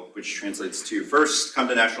mei guo, which translates to first come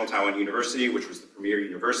to National Taiwan University, which was the premier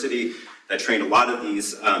university that trained a lot of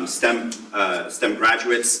these STEM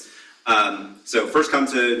graduates. So first come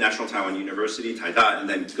to National Taiwan University, Tai Da, and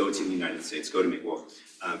then go to the United States, go to美国,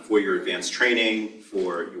 for your advanced training,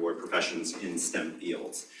 for your professions in STEM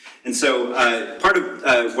fields. And so part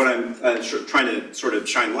of what I'm trying to sort of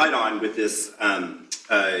shine light on with this,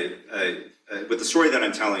 with the story that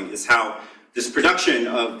I'm telling is how this production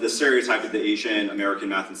of the stereotype of the Asian American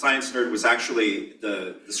math and science nerd was actually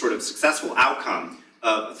the sort of successful outcome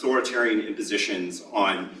of authoritarian impositions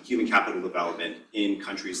on human capital development in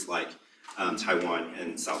countries like Taiwan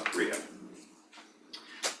and South Korea.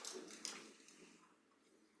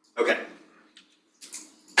 Okay.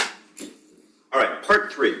 All right,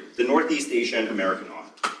 part 3, the Northeast Asian American author.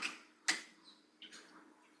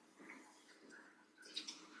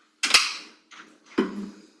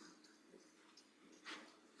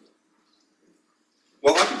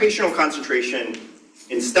 While occupational concentration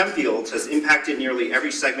in STEM fields has impacted nearly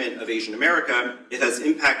every segment of Asian America, it has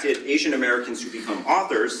impacted Asian Americans who become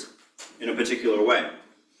authors in a particular way.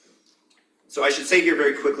 So I should say here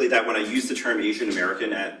very quickly that when I use the term Asian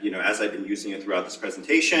American, as I've been using it throughout this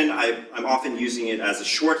presentation, I'm often using it as a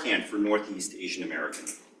shorthand for Northeast Asian American.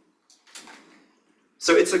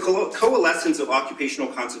 So it's a coalescence of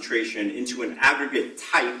occupational concentration into an aggregate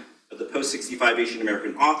type of the post-65 Asian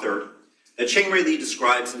American author that Chang-rae Lee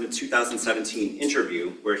describes in a 2017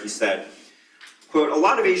 interview where he said, quote, a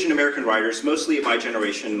lot of Asian American writers, mostly of my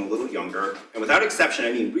generation and a little younger, and without exception,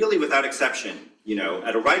 I mean really without exception,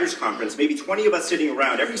 at a writers' conference, maybe 20 of us sitting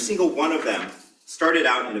around, every single one of them started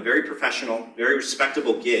out in a very professional, very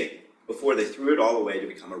respectable gig before they threw it all away to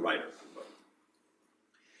become a writer.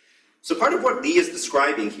 So part of what Lee is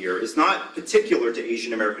describing here is not particular to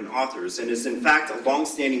Asian American authors and is in fact a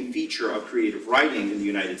long-standing feature of creative writing in the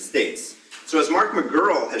United States. So as Mark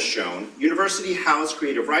McGurl has shown, university-housed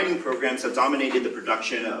creative writing programs have dominated the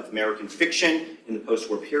production of American fiction in the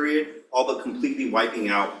post-war period, all but completely wiping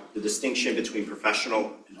out the distinction between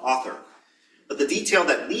professional and author. But the detail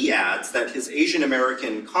that Lee adds, that his Asian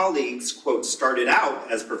American colleagues, quote, started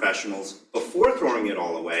out as professionals before throwing it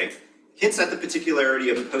all away, hints at the particularity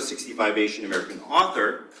of the post-65 Asian American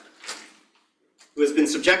author who has been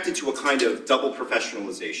subjected to a kind of double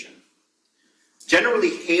professionalization.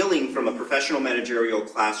 Generally hailing from a professional managerial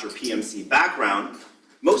class or PMC background,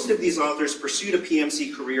 most of these authors pursued a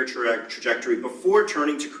PMC career trajectory before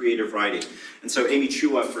turning to creative writing. And so Amy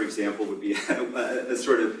Chua, for example, would be a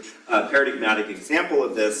sort of paradigmatic example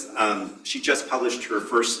of this. She just published her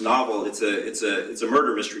first novel. It's a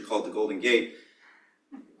murder mystery called The Golden Gate.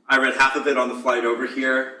 I read half of it on the flight over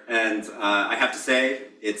here, and I have to say,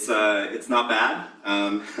 it's not bad,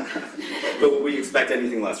 but would we expect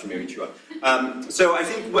anything less from Amy Chua? So I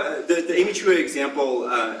think the Amy Chua example,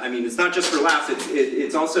 it's not just for laughs,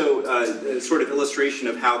 it's also a sort of illustration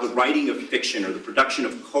of how the writing of fiction or the production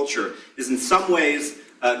of culture is in some ways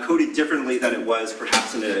coded differently than it was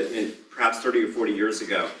perhaps perhaps 30 or 40 years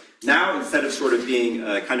ago. Now, instead of sort of being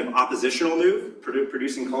a kind of oppositional move,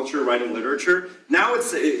 producing culture, writing literature, now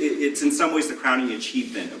it's in some ways the crowning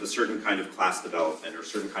achievement of a certain kind of class development or a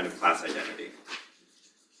certain kind of class identity.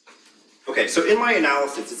 Okay, so in my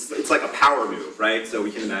analysis, it's like a power move, right? So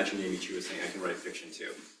we can imagine Amy Chua saying, I can write fiction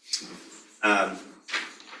too.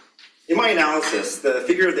 In my analysis, the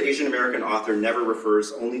figure of the Asian American author never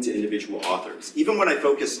refers only to individual authors. Even when I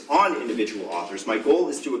focus on individual authors, my goal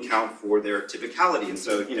is to account for their typicality. And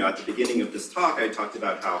so, at the beginning of this talk, I talked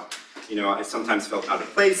about how, I sometimes felt out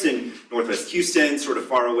of place in Northwest Houston, sort of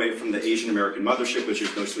far away from the Asian American mothership, which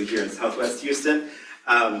is mostly here in Southwest Houston.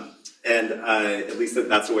 At least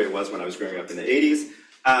that's the way it was when I was growing up in the 80s.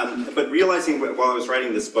 But realizing while I was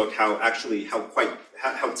writing this book how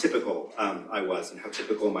typical I was and how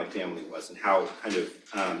typical my family was and how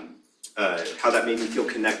how that made me feel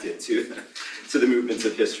connected to the movements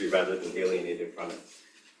of history rather than alienated from it.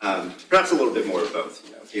 Perhaps a little bit more of both,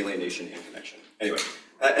 alienation and connection. Anyway,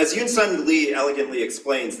 as Yoon-sun Lee elegantly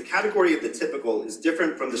explains, the category of the typical is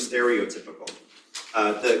different from the stereotypical.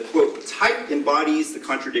 The, quote, type embodies the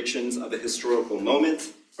contradictions of a historical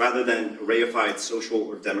moment rather than a reified social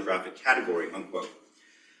or demographic category, unquote.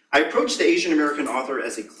 I approach the Asian American author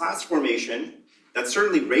as a class formation that's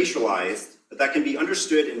certainly racialized, but that can be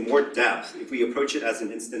understood in more depth if we approach it as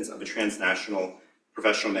an instance of a transnational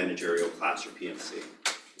professional-managerial class, or PMC.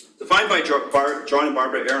 Defined by John and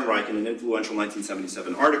Barbara Ehrenreich in an influential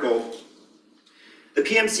 1977 article, the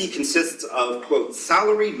PMC consists of, quote,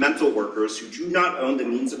 salaried mental workers who do not own the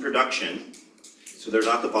means of production, so they're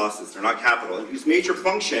not the bosses, they're not capital, and whose major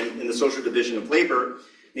function in the social division of labor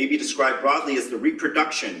may be described broadly as the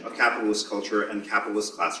reproduction of capitalist culture and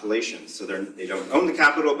capitalist class relations. So they don't own the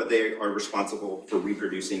capital, but they are responsible for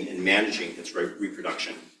reproducing and managing its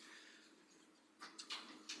reproduction.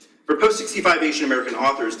 For post-65 Asian American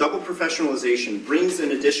authors, double professionalization brings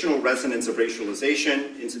an additional resonance of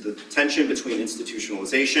racialization into the tension between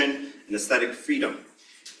institutionalization and aesthetic freedom.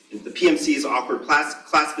 And the PMC's awkward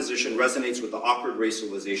class position resonates with the awkward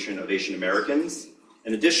racialization of Asian Americans,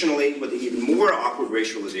 and additionally with the even more awkward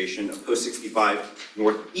racialization of post-65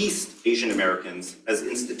 Northeast Asian Americans as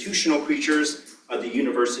institutional creatures of the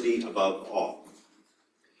university above all.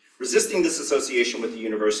 Resisting this association with the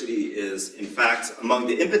university is, in fact, among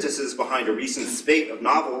the impetuses behind a recent spate of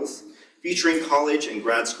novels featuring college and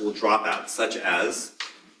grad school dropouts, such as,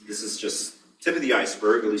 this is just tip of the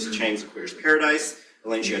iceberg, Elisa Chang's A Queer's Paradise,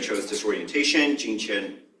 Elaine Chiacho's Disorientation, Jean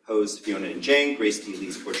Chen Ho's Fiona and Jane, Grace D.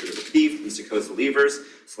 Lee's Portrait of a Thief, Lisa Ko's The Leavers,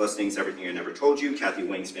 Celeste Ng's Everything I Never Told You, Kathy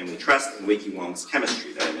Wang's Family Trust, and Wei-Ki Wong's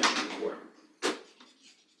Chemistry that I mentioned before.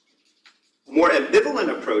 A more ambivalent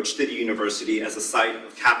approach to the university as a site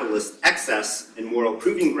of capitalist excess and moral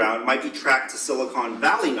proving ground might be tracked to Silicon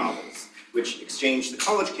Valley novels, which exchange the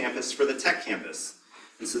college campus for the tech campus.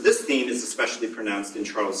 And so this theme is especially pronounced in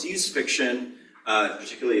Charles Yu's fiction,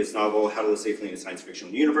 particularly his novel, How to Live Safely in a Science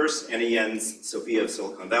Fictional Universe, Anna Yen's Sophia of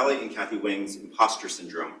Silicon Valley, and Kathy Wang's Imposter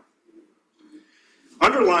Syndrome.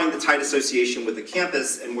 Underlying the tight association with the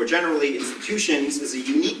campus, and more generally institutions, is a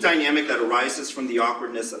unique dynamic that arises from the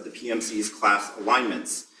awkwardness of the PMC's class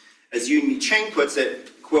alignments. As Yoon-Mi Chang puts it,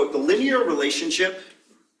 quote, the linear relationship,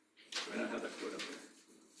 I don't have that quote up here.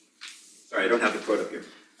 Sorry, I don't have the quote up here.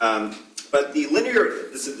 But the linear,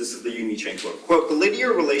 this is the Yoon-Mi Chang quote, the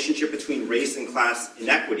linear relationship between race and class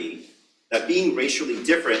inequity, that being racially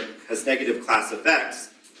different has negative class effects,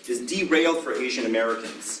 is derailed for Asian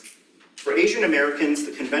Americans. For Asian Americans,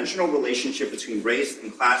 the conventional relationship between race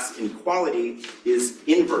and class inequality is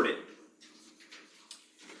inverted,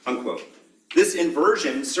 unquote. This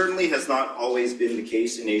inversion certainly has not always been the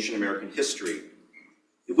case in Asian American history.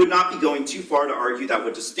 It would not be going too far to argue that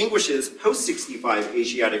what distinguishes post-65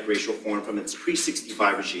 Asiatic racial form from its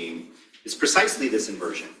pre-65 regime is precisely this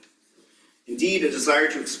inversion. Indeed, a desire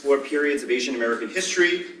to explore periods of Asian American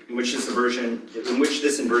history in which this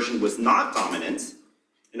inversion was not dominant,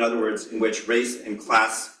 in other words, in which race and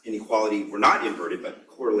class inequality were not inverted but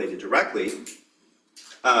correlated directly,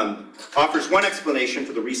 offers one explanation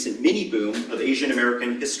for the recent mini-boom of Asian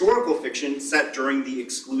American historical fiction set during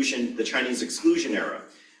the Chinese exclusion era,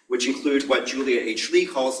 which include what Julia H. Lee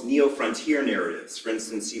calls neo-frontier narratives. For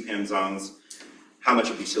instance, Xipeng Zhang's How Much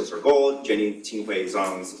of These Hills Are Gold, Jenny Tinghui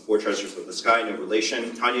Zhang's Four Treasures of the Sky, No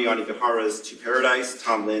Relation, Tanya Yanagihara's To Paradise,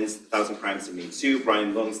 Tom Lin's The Thousand Crimes of Ming Tzu,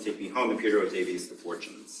 Brian Lung's Take Me Home, and Peter O'Davy's The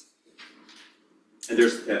Fortunes. And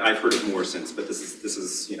I've heard of more since, but this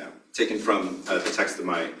is taken from the text of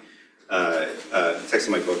my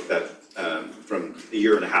book that from a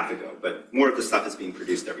year and a half ago. But more of the stuff is being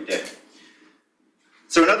produced every day.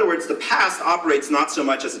 So in other words, the past operates not so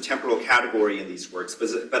much as a temporal category in these works,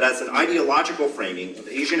 but as an ideological framing of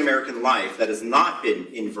Asian American life that has not been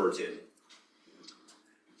inverted.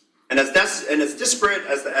 And as disparate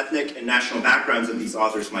as the ethnic and national backgrounds of these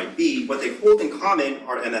authors might be, what they hold in common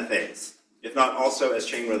are MFAs, if not also, as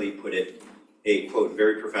Chang-rae Lee put it, a, quote,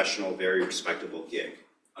 very professional, very respectable gig,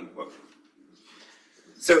 unquote.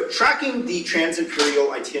 So tracking the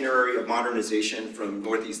trans-imperial itinerary of modernization from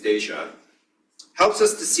Northeast Asia helps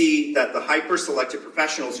us to see that the hyper-selected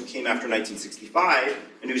professionals who came after 1965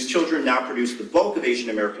 and whose children now produce the bulk of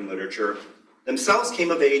Asian American literature themselves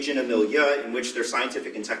came of age in a milieu in which their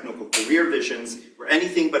scientific and technical career visions were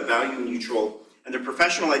anything but value neutral and their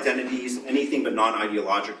professional identities anything but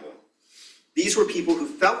non-ideological. These were people who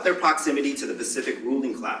felt their proximity to the Pacific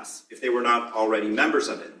ruling class, if they were not already members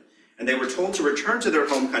of it, and they were told to return to their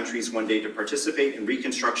home countries one day to participate in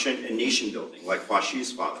reconstruction and nation building, like Hua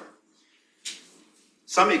Hsu's father.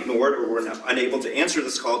 Some ignored or were unable to answer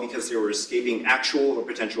this call because they were escaping actual or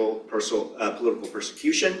potential political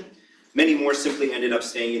persecution. Many more simply ended up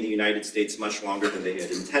staying in the United States much longer than they had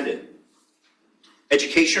intended.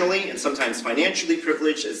 Educationally and sometimes financially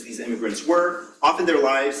privileged as these immigrants were, often their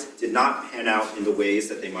lives did not pan out in the ways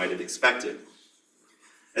that they might have expected.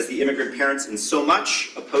 As the immigrant parents in so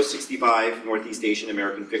much of post-65 Northeast Asian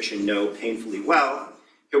American fiction know painfully well,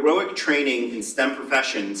 heroic training in STEM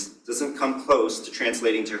professions doesn't come close to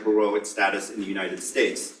translating to heroic status in the United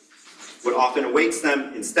States. What often awaits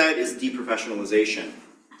them instead is deprofessionalization,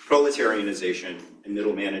 proletarianization, and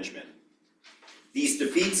middle management. These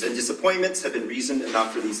defeats and disappointments have been reason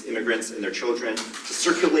enough for these immigrants and their children to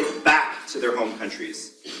circulate back to their home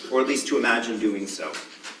countries, or at least to imagine doing so.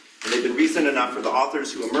 And they've been reason enough for the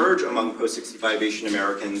authors who emerge among post-65 Asian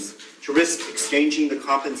Americans to risk exchanging the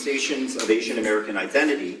compensations of Asian American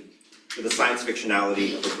identity for the science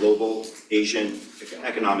fictionality of a global Asian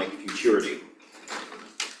economic futurity.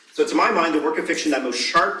 So to my mind, the work of fiction that most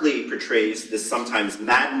sharply portrays this sometimes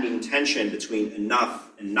maddening tension between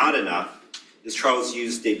enough and not enough is Charles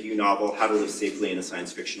Yu's debut novel, How to Live Safely in a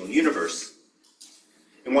Science Fictional Universe.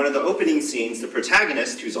 In one of the opening scenes, the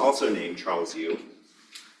protagonist, who's also named Charles Yu,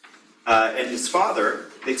 and his father,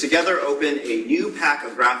 they together open a new pack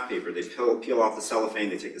of graph paper. They peel off the cellophane,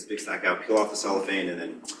 they take this big stack out, peel off the cellophane, and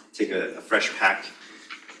then take a fresh pad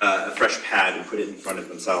and put it in front of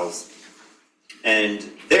themselves. And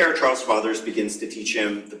there, Charles Fathers begins to teach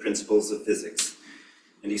him the principles of physics.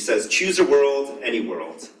 And he says, choose a world, any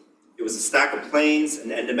world. It was a stack of planes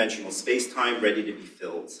and n-dimensional space-time ready to be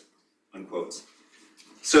filled, unquote.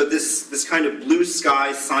 So this kind of blue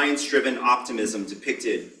sky, science-driven optimism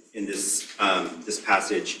depicted in this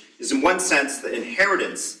passage is in one sense the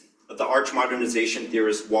inheritance of the arch-modernization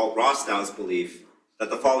theorist Walt Rostow's belief that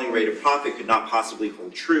the falling rate of profit could not possibly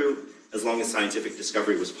hold true as long as scientific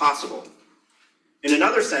discovery was possible. In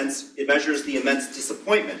another sense, it measures the immense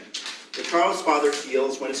disappointment that Charles' father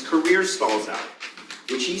feels when his career stalls out,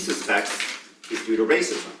 which he suspects is due to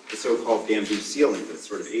racism, the so-called bamboo ceiling, the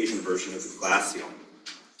sort of Asian version of the glass ceiling.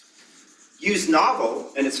 Yu's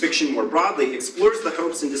novel, and its fiction more broadly, explores the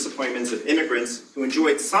hopes and disappointments of immigrants who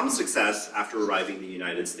enjoyed some success after arriving in the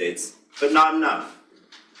United States, but not enough,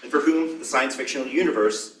 and for whom the science fictional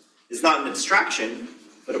universe is not an abstraction,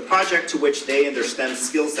 but a project to which they and their STEM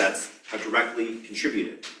skill sets have directly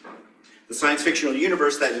contributed. The science fictional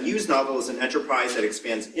universe that in Yu's novel is an enterprise that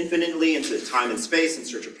expands infinitely into time and space in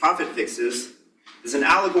search of profit fixes is an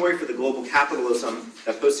allegory for the global capitalism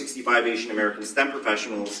that post-65 Asian American STEM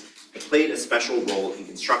professionals have played a special role in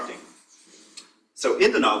constructing. So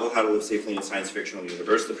in the novel, How to Live Safely in a Science Fictional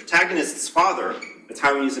Universe, the protagonist's father, a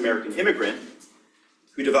Taiwanese American immigrant,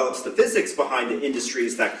 who develops the physics behind the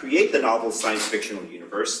industries that create the novel's science fictional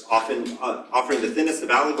universe, often offering the thinnest of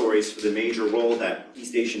allegories for the major role that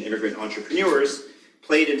East Asian immigrant entrepreneurs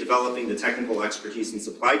played in developing the technical expertise and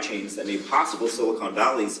supply chains that made possible Silicon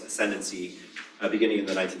Valley's ascendancy beginning in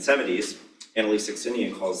the 1970s. Annalise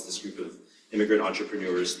Saxenian calls this group of immigrant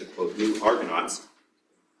entrepreneurs the, quote, new Argonauts.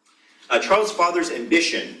 Charles' father's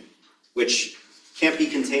ambition, which can't be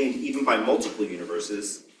contained even by multiple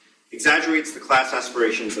universes, exaggerates the class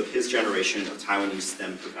aspirations of his generation of Taiwanese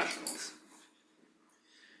STEM professionals.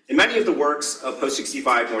 In many of the works of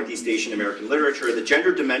post-65 Northeast Asian American literature, the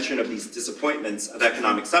gender dimension of these disappointments of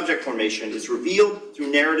economic subject formation is revealed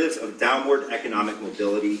through narratives of downward economic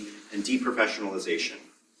mobility and deprofessionalization.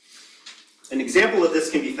 An example of this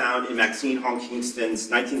can be found in Maxine Hong Kingston's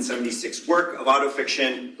 1976 work of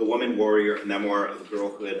autofiction, The Woman Warrior, a memoir of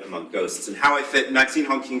girlhood among ghosts. And how I fit, Maxine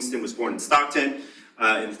Hong Kingston was born in Stockton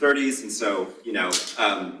in the 30s, and so, you know,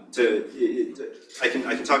 I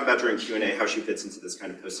can talk about during Q&A how she fits into this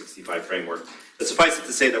kind of post-65 framework. But suffice it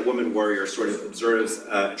to say that Woman Warrior sort of observes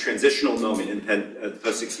a transitional moment in the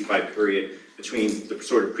post-65 period between the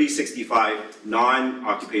sort of pre-65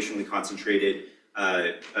 non-occupationally concentrated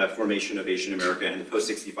formation of Asian America and the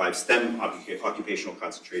post-65 STEM occupational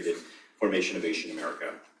concentrated formation of Asian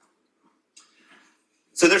America.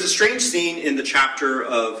 So there's a strange scene in the chapter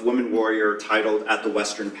of Woman Warrior titled At the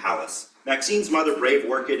Western Palace. Maxine's mother, Brave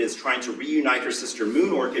Orchid, is trying to reunite her sister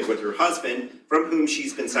Moon Orchid with her husband, from whom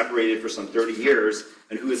she's been separated for some 30 years,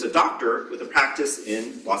 and who is a doctor with a practice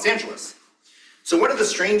in Los Angeles. So one of the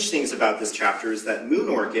strange things about this chapter is that Moon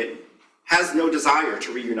Orchid has no desire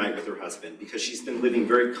to reunite with her husband because she's been living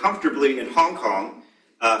very comfortably in Hong Kong,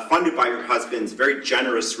 funded by her husband's very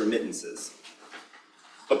generous remittances.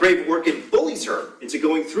 But Brave Orchid bullies her into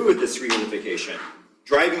going through with this reunification,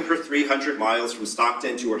 driving her 300 miles from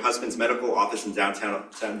Stockton to her husband's medical office in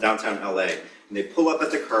downtown LA. And they pull up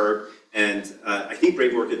at the curb, and I think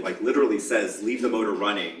Brave Orchid literally says, "Leave the motor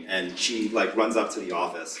running," and she runs up to the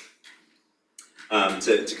office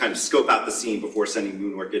to kind of scope out the scene before sending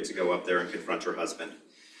Moon Orchid to go up there and confront her husband.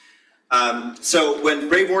 So when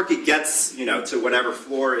Brave Orchid gets, to whatever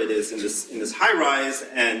floor it is in this high rise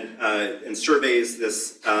and surveys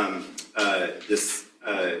this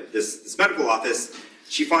medical office,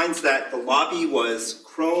 she finds that the lobby was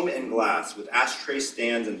chrome and glass with ashtray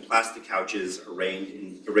stands and plastic couches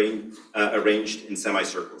arranged in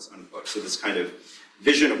semicircles, unquote. So this kind of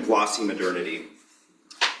vision of glossy modernity.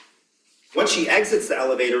 Once she exits the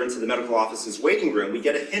elevator into the medical office's waiting room, we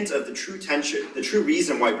get a hint of the true tension, the true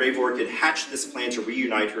reason why Brave Orchid hatched this plan to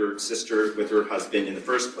reunite her sister with her husband in the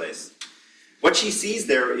first place. What she sees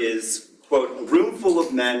there is, quote, a room full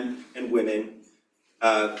of men and women.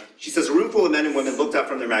 She says, a room full of men and women looked up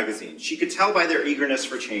from their magazines. She could tell by their eagerness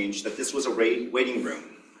for change that this was a waiting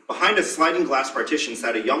room. Behind a sliding glass partition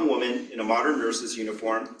sat a young woman in a modern nurse's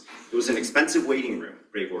uniform. It was an expensive waiting room,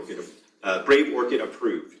 Brave Orchid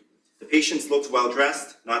approved. The patients looked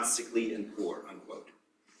well-dressed, not sickly and poor, unquote.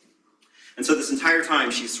 And so this entire time,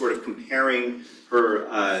 she's sort of comparing her,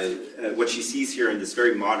 what she sees here in this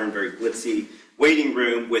very modern, very glitzy waiting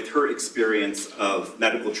room with her experience of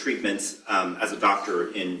medical treatment as a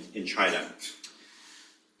doctor in China.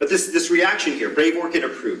 But this reaction here, Brave Orchid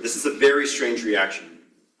approved, this is a very strange reaction.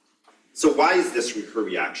 So why is this her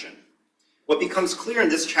reaction? What becomes clear in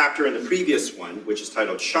this chapter and the previous one, which is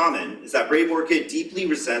titled Shaman, is that Brave Orchid deeply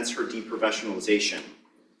resents her deprofessionalization.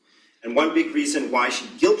 And one big reason why she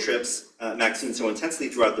guilt trips Maxine so intensely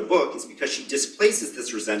throughout the book is because she displaces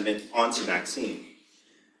this resentment onto Maxine.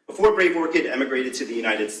 Before Brave Orchid emigrated to the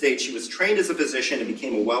United States, she was trained as a physician and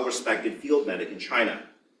became a well-respected field medic in China.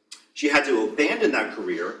 She had to abandon that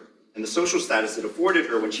career and the social status it afforded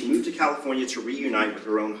her when she moved to California to reunite with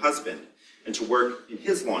her own husband and to work in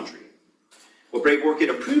his laundry. What Brave Orchid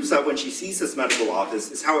approves of when she sees this medical office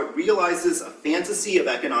is how it realizes a fantasy of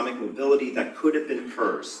economic mobility that could have been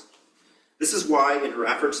hers. This is why, in her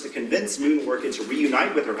efforts to convince Moon Orchid to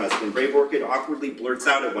reunite with her husband, Brave Orchid awkwardly blurts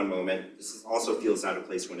out at one moment, this also feels out of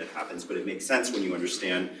place when it happens, but it makes sense when you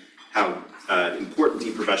understand how important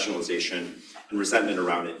deprofessionalization and resentment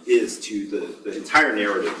around it is to the entire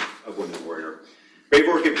narrative of Woman Warrior. Brave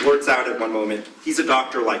Orchid blurts out at one moment, "He's a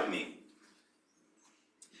doctor like me."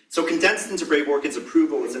 So condensed into Brave Orchid's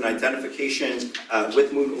approval is an identification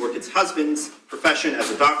with Moon Orchid's husband's profession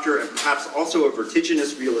as a doctor, and perhaps also a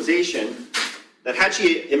vertiginous realization that had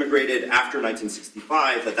she immigrated after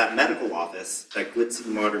 1965, that medical office, that glitzy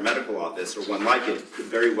modern medical office, or one like it, could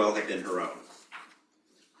very well have been her own.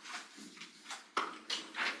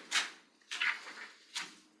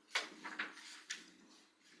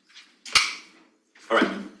 All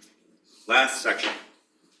right, last section.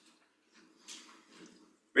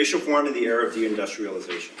 Racial form in the era of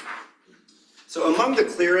deindustrialization. So among the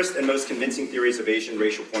clearest and most convincing theories of Asian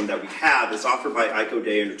racial form that we have is offered by Aiko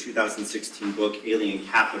Day in her 2016 book, Alien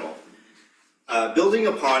Capital. Building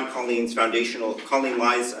upon Colleen Lai's foundational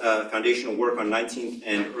work on 19th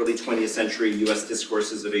and early 20th century US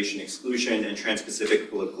discourses of Asian exclusion and trans-Pacific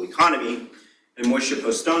political economy, and Moishe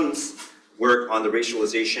Poston's work on the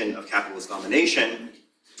racialization of capitalist domination,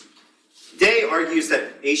 Day argues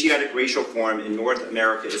that Asiatic racial form in North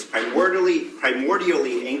America is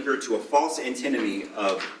primordially anchored to a false antinomy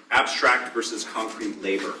of abstract versus concrete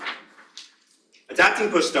labor. Adapting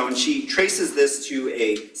Poston, she traces this to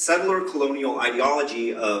a settler colonial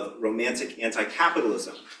ideology of romantic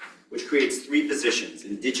anti-capitalism, which creates three positions: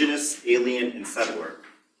 indigenous, alien, and settler.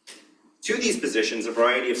 To these positions, a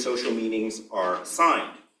variety of social meanings are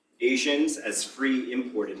assigned. Asians, as free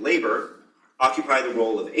imported labor, occupy the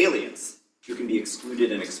role of aliens, who can be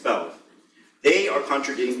excluded and expelled. They are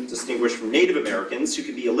distinguished from Native Americans, who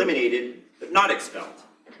can be eliminated but not expelled.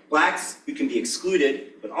 Blacks, who can be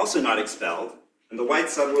excluded but also not expelled, and the white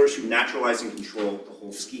settlers who naturalize and control the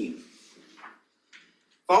whole scheme.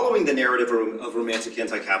 Following the narrative of romantic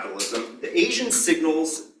anti-capitalism, the Asian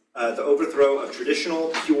signals the overthrow of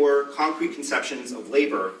traditional, pure, concrete conceptions of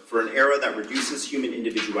labor for an era that reduces human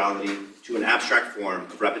individuality to an abstract form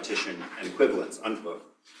of repetition and equivalence, unquote.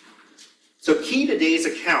 So key to Day's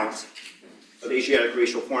account of Asiatic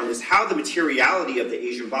racial form is how the materiality of the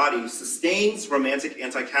Asian body sustains romantic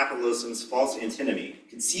anti-capitalism's false antinomy,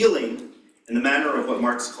 concealing, in the manner of what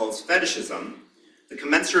Marx calls fetishism, the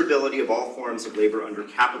commensurability of all forms of labor under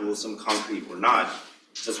capitalism, concrete or not,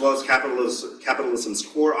 as well as capitalism's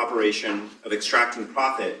core operation of extracting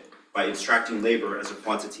profit by abstracting labor as a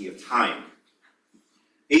quantity of time.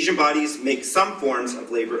 Asian bodies make some forms of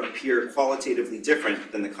labor appear qualitatively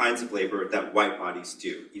different than the kinds of labor that white bodies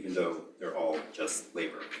do, even though they're all just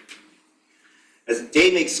labor. As Day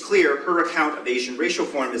makes clear, her account of Asian racial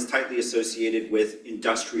form is tightly associated with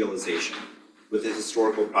industrialization, with the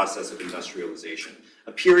historical process of industrialization,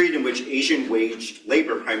 a period in which Asian waged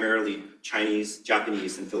labor, primarily Chinese,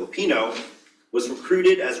 Japanese, and Filipino, was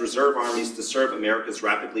recruited as reserve armies to serve America's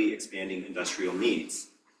rapidly expanding industrial needs.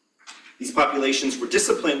 These populations were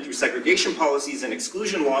disciplined through segregation policies and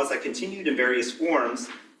exclusion laws that continued in various forms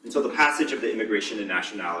until the passage of the Immigration and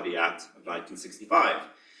Nationality Act of 1965,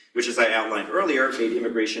 which, as I outlined earlier, made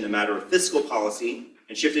immigration a matter of fiscal policy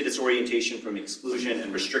and shifted its orientation from exclusion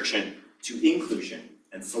and restriction to inclusion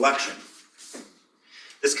and selection.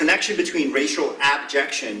 This connection between racial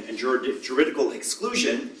abjection and juridical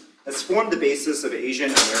exclusion has formed the basis of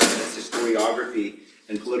Asian Americanist historiography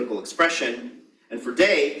and political expression. And for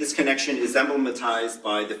Day, this connection is emblematized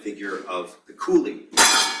by the figure of the coolie.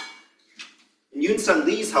 In Yoon-Sun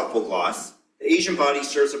Lee's helpful gloss, the Asian body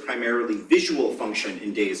serves a primarily visual function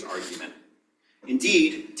in Day's argument.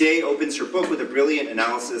 Indeed, Day opens her book with a brilliant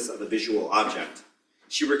analysis of a visual object.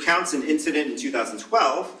 She recounts an incident in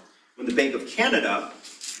 2012 when the Bank of Canada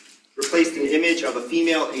replaced an image of a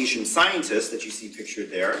female Asian scientist that you see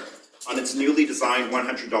pictured there on its newly designed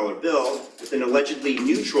 $100 bill with an allegedly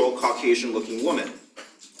neutral Caucasian-looking woman.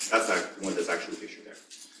 That's the one that's actually pictured there.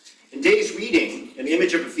 In Day's reading, an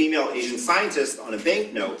image of a female Asian scientist on a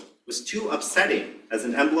banknote was too upsetting as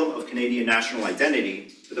an emblem of Canadian national identity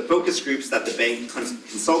for the focus groups that the bank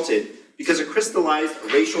consulted because it crystallized a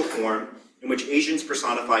racial form in which Asians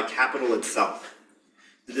personify capital itself.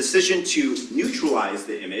 The decision to neutralize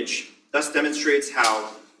the image thus demonstrates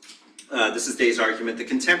how this is Day's argument, the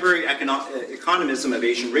contemporary economism of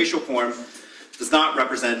Asian racial form does not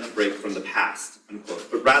represent a break from the past,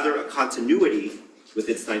 unquote, but rather a continuity with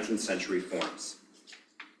its 19th century forms.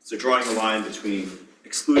 So drawing a line between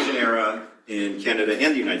exclusion era in Canada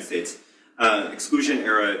and the United States, exclusion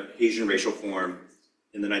era Asian racial form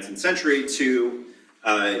in the 19th century to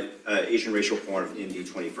Asian racial form in the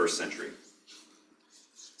 21st century.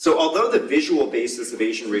 So although the visual basis of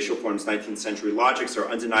Asian racial form's 19th century logics are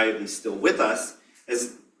undeniably still with us,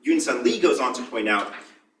 as Yoon-Sun Lee goes on to point out,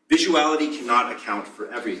 visuality cannot account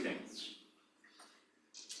for everything.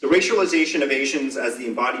 The racialization of Asians as the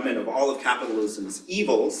embodiment of all of capitalism's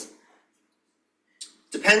evils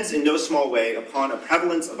depends in no small way upon a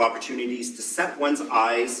prevalence of opportunities to set one's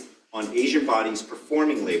eyes on Asian bodies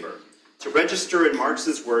performing labor, to register in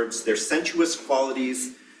Marx's words their sensuous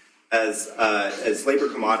qualities as labor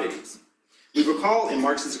commodities. We recall in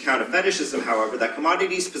Marx's account of fetishism, however, that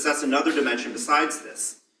commodities possess another dimension besides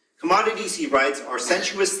this. Commodities, he writes, are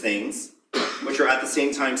sensuous things which are at the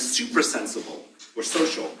same time suprasensible or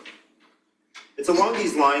social. It's along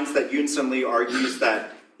these lines that Yoon-Sun Lee argues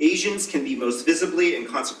that Asians can be most visibly and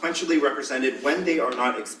consequentially represented when they are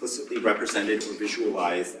not explicitly represented or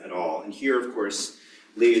visualized at all. And here, of course,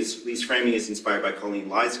 Lee's framing is inspired by Colleen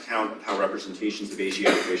Lai's account of how representations of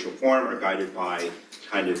Asiatic racial form are guided by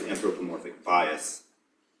kind of anthropomorphic bias.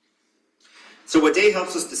 So what Day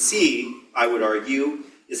helps us to see, I would argue,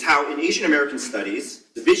 is how in Asian American studies,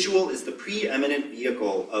 the visual is the preeminent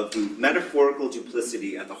vehicle of the metaphorical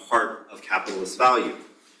duplicity at the heart of capitalist value.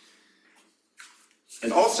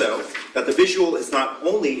 And also, that the visual is not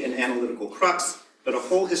only an analytical crux, but a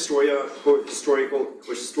whole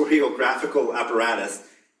historiographical apparatus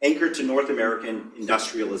anchored to North American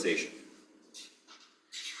industrialization.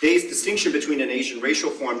 Day's distinction between an Asian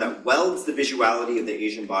racial form that welds the visuality of the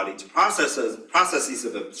Asian body to processes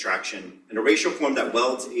of abstraction and a racial form that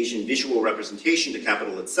welds Asian visual representation to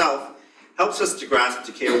capital itself helps us to grasp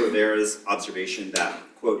Takeo Rivera's observation that,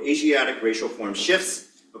 quote, Asiatic racial form shifts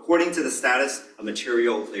according to the status of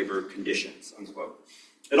material labor conditions, unquote.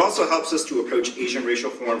 It also helps us to approach Asian racial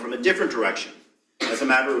form from a different direction, as a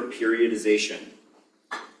matter of periodization.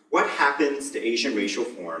 What happens to Asian racial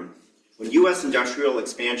form when US industrial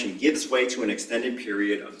expansion gives way to an extended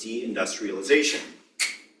period of deindustrialization?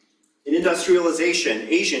 In industrialization,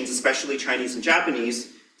 Asians, especially Chinese and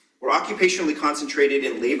Japanese, were occupationally concentrated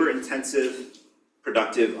in labor-intensive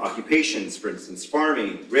productive occupations, for instance,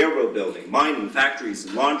 farming, railroad building, mining, factories,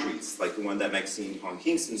 and laundries, like the one that Maxine Hong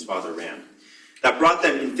Kingston's father ran. that brought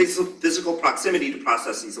them in physical proximity to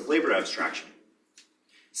processes of labor abstraction.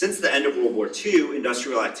 Since the end of World War II,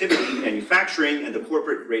 industrial activity, manufacturing, and the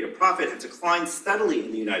corporate rate of profit have declined steadily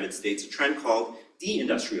in the United States, a trend called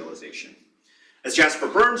deindustrialization. As Jasper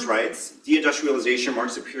Burns writes, deindustrialization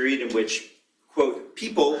marks a period in which, quote,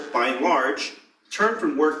 people, by and large, turn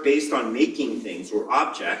from work based on making things or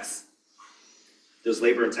objects, those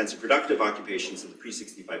labor-intensive productive occupations of the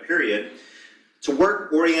pre-65 period, to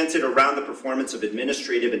work oriented around the performance of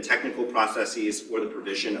administrative and technical processes or the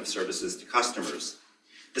provision of services to customers.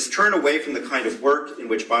 This turn away from the kind of work in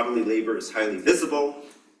which bodily labor is highly visible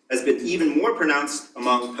has been even more pronounced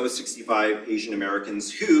among post-65 Asian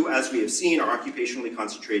Americans who, as we have seen, are occupationally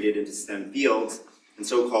concentrated into STEM fields and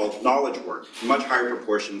so-called knowledge work in much higher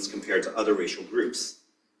proportions compared to other racial groups.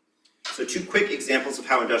 So 2 quick examples of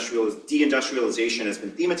how deindustrialization has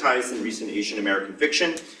been thematized in recent Asian American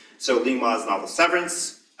fiction. So Ling Ma's novel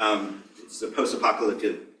Severance, it's a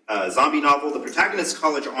post-apocalyptic zombie novel. The protagonist's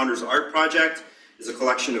college honors art project is a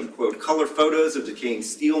collection of, quote, color photos of decaying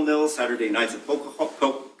steel mills, Saturday nights at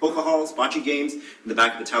polka halls, bocce games in the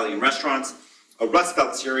back of Italian restaurants, a Rust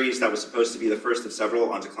Belt series that was supposed to be the first of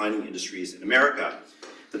several on declining industries in America.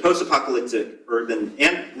 The post-apocalyptic urban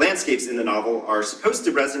landscapes in the novel are supposed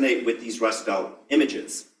to resonate with these Rust Belt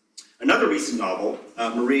images. Another recent novel,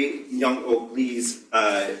 Marie Young-Ok Lee's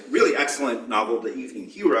really excellent novel, The Evening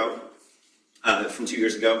Hero, from 2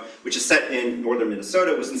 years ago, which is set in northern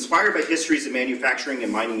Minnesota, was inspired by histories of manufacturing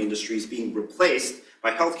and mining industries being replaced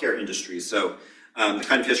by healthcare industries. So the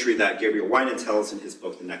kind of history that Gabriel Winan tells in his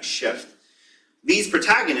book, The Next Shift. Lee's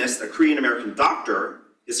protagonist, a Korean-American doctor,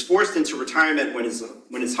 is forced into retirement when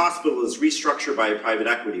his hospital is restructured by a private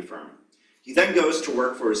equity firm. He then goes to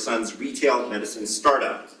work for his son's retail medicine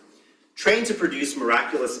startup. Trained to produce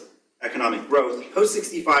miraculous economic growth,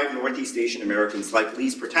 post-65 Northeast Asian Americans like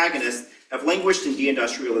Lee's protagonist have languished in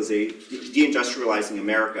deindustrializing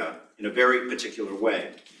America in a very particular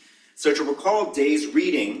way. So to recall Day's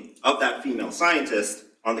reading of that female scientist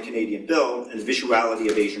on the Canadian Bill and the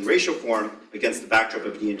visuality of Asian racial form against the backdrop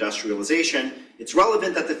of deindustrialization, it's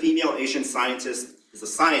relevant that the female Asian scientist is a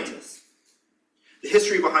scientist. The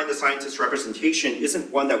history behind the scientist's representation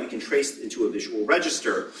isn't one that we can trace into a visual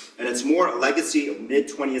register, and it's more a legacy of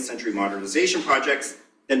mid-20th century modernization projects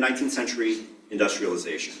than 19th century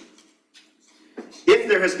industrialization. If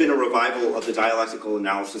there has been a revival of the dialectical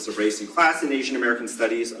analysis of race and class in Asian American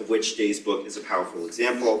studies, of which Day's book is a powerful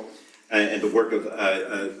example, and the work of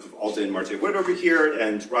Alda and Marte Wood over here,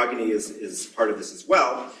 and Ragini is part of this as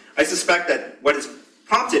well, I suspect that what has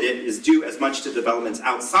prompted it is due as much to developments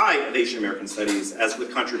outside of Asian American studies as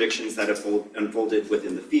with contradictions that have unfolded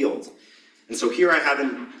within the field. And so here I have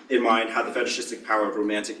in mind how the fetishistic power of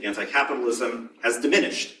romantic anti-capitalism has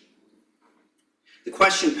diminished. The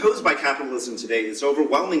question posed by capitalism today is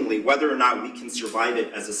overwhelmingly whether or not we can survive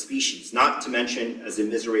it as a species, not to mention as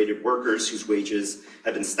immiserated workers whose wages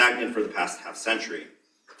have been stagnant for the past half-century.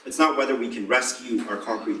 It's not whether we can rescue our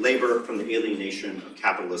concrete labor from the alienation of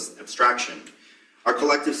capitalist abstraction. Our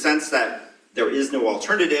collective sense that there is no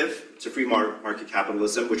alternative to free market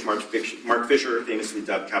capitalism, which Mark Fisher famously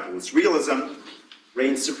dubbed capitalist realism,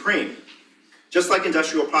 reigns supreme. Just like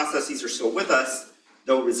industrial processes are still with us,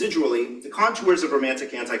 though residually, the contours of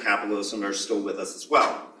romantic anti-capitalism are still with us as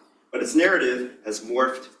well. But its narrative has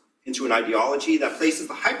morphed into an ideology that places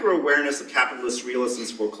the hyper-awareness of capitalist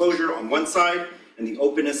realism's foreclosure on one side and the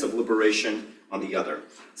openness of liberation on the other.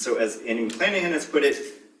 So as Annie McClanahan has put it,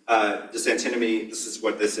 this is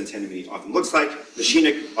what this antinomy often looks like: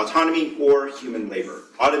 machinic autonomy or human labor,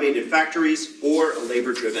 automated factories or a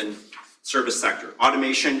labor-driven service sector,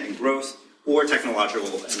 automation and growth or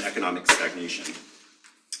technological and economic stagnation.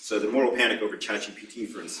 So the moral panic over ChatGPT,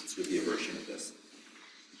 for instance, would be a version of this.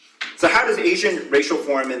 So how does Asian racial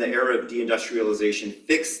form in the era of deindustrialization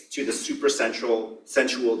fix to the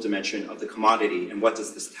sensual dimension of the commodity, and what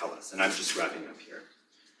does this tell us? And I'm just wrapping up here.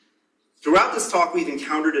 Throughout this talk, we've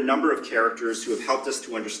encountered a number of characters who have helped us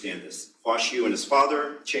to understand this. Hua Hsu and his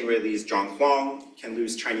father, Chang-rae Lee's John Huang, Ken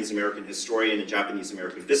Liu's Chinese-American historian and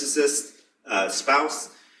Japanese-American physicist spouse,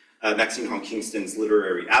 Maxine Hong Kingston's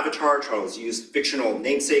literary avatar, Charles Yu's fictional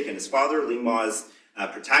namesake and his father, Ling Ma's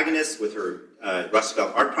protagonist with her Rust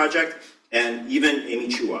Belt art project, and even Amy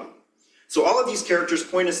Chua. So all of these characters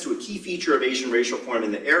point us to a key feature of Asian racial form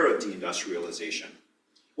in the era of deindustrialization.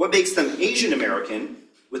 What makes them Asian American,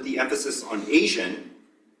 with the emphasis on Asian,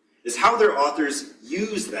 is how their authors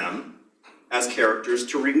use them as characters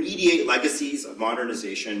to remediate legacies of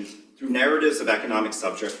modernization through narratives of economic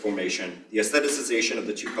subject formation, the aestheticization of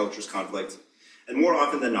the two cultures' conflict, and more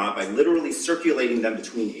often than not, by literally circulating them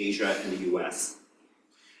between Asia and the US.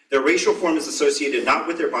 Their racial form is associated not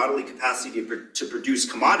with their bodily capacity to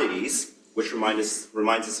produce commodities, which reminds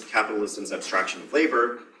us of capitalism's abstraction of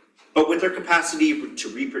labor, but with their capacity to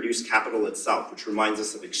reproduce capital itself, which reminds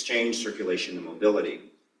us of exchange, circulation, and mobility.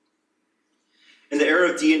 In the era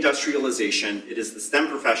of deindustrialization, it is the STEM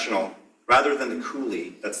professional, rather than the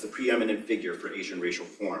coolie, that's the preeminent figure for Asian racial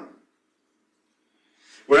form.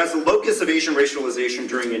 Whereas the locus of Asian racialization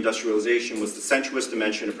during industrialization was the sensuous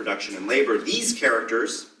dimension of production and labor, these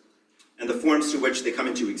characters, and the forms through which they come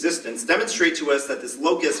into existence, demonstrate to us that this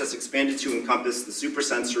locus has expanded to encompass the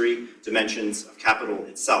supersensory dimensions of capital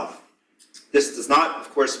itself. This does not,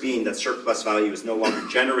 of course, mean that surplus value is no longer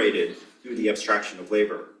generated through the abstraction of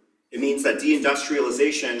labor. It means that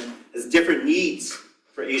deindustrialization has different needs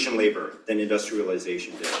for Asian labor than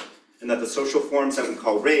industrialization did, and that the social forms that we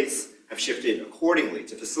call race have shifted accordingly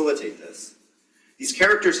to facilitate this. These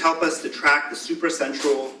characters help us to track the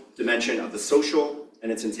supracentral dimension of the social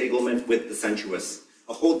and its entanglement with the sensuous,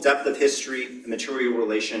 a whole depth of history and material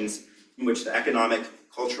relations in which the economic,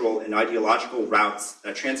 cultural, and ideological routes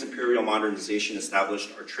that trans-imperial modernization established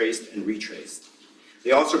are traced and retraced.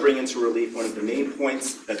 They also bring into relief one of the main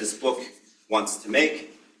points that this book wants to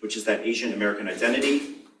make, which is that Asian American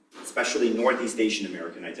identity, especially Northeast Asian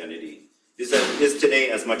American identity, is today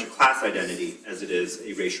as much a class identity as it is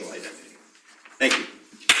a racial identity. Thank you.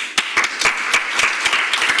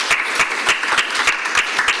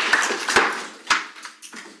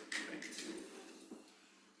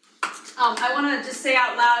 I want to just say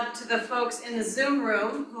out loud to the folks in the Zoom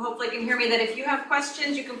room, who hopefully can hear me, that if you have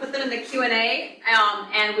questions, you can put them in the Q&A,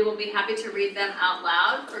 and we will be happy to read them out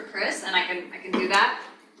loud for Chris, and I can do that.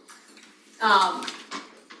 I'm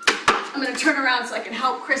going to turn around so I can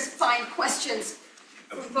help Chris find questions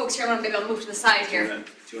from folks here. Maybe I'll move to the side here.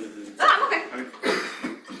 Okay.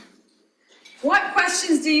 What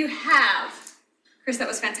questions do you have? Chris, that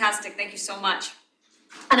was fantastic. Thank you so much.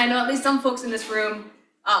 And I know at least some folks in this room,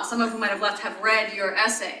 some of whom might have left, have read your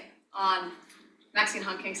essay on Maxine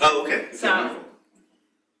Hong Kingston. Oh, okay. So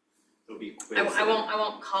it'll be quick. I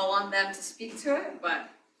won't call on them to speak to it, but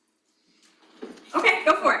okay,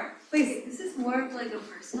 go for it, please. This is more of like a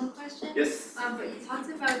personal question. Yes. But you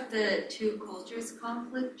talked about the two cultures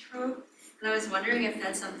conflict trope, and I was wondering if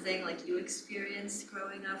that's something like you experienced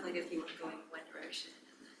growing up, like if you were going one direction.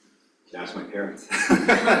 You can ask my parents.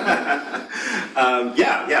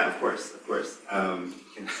 Yeah, of course.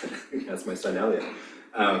 You can ask my son Elliot.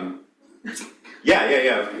 When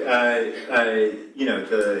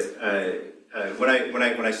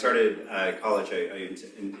I started college, I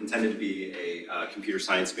intended to be a computer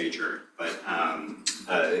science major, but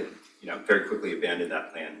very quickly abandoned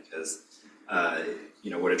that plan because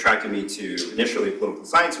what attracted me to initially a political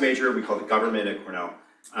science major, we called it government at Cornell.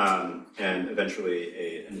 And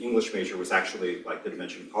eventually an English major was actually like the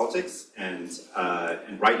dimension of politics and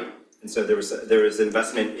writing. And so there was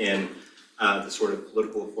investment in the sort of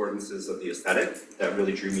political affordances of the aesthetic that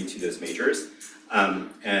really drew me to those majors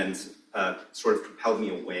and sort of propelled me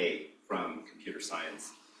away from computer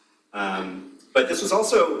science. But this was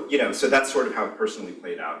also, so that's sort of how it personally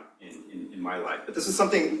played out in my life. But this is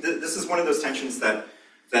one of those tensions that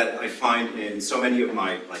I find in so many of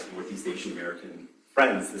my like Northeast Asian American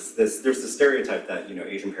friends. There's this stereotype that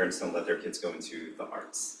Asian parents don't let their kids go into the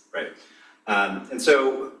arts, right? And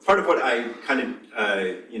so part of what I kind of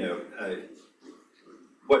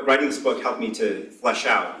what writing this book helped me to flesh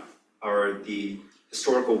out are the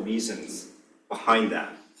historical reasons behind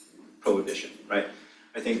that prohibition, right?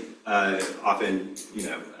 I think often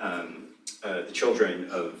the children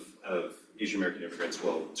of Asian American immigrants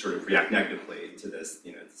will sort of react negatively to this,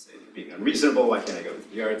 to say being unreasonable, why can't I go to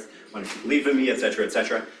the arts, why don't you believe in me, et cetera, et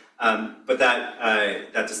cetera. But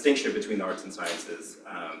that distinction between the arts and sciences,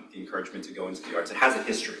 the encouragement to go into the arts, it has a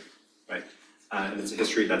history, right? And it's a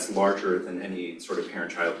history that's larger than any sort of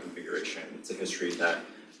parent-child configuration. It's a history that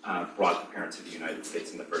brought the parents to the United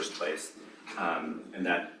States in the first place, and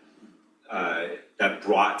that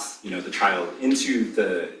brought the child into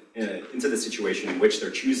the situation in which they're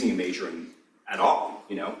choosing a major at all,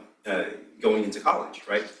 going into college,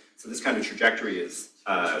 right? So this kind of trajectory is,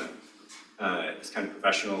 this kind of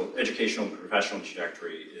educational and professional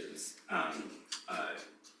trajectory is,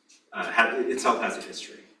 itself has a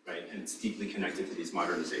history, right? And it's deeply connected to these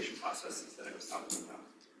modernization processes that I was talking about.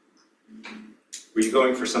 Were you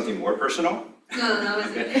going for something more personal? No, that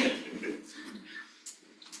was it.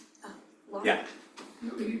 Yeah.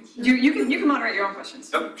 You can moderate your own questions.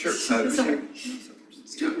 Oh, sure. Sorry.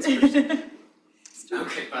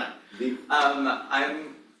 Okay, fine.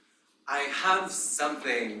 I have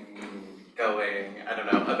something going, I don't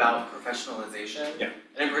know, about professionalization. Yeah.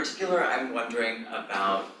 And in particular, I'm wondering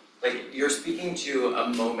about like you're speaking to a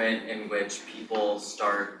moment in which people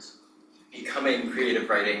start becoming creative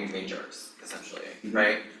writing majors, essentially,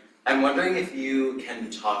 right? I'm wondering if you can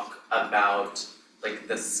talk about like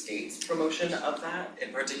the state's promotion of that.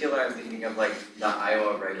 In particular, I'm thinking of like the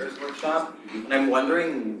Iowa Writers Workshop, and I'm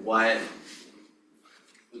wondering what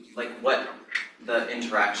the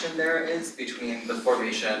interaction there is between the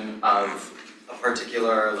formation of a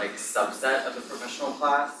particular like subset of the professional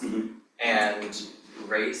class and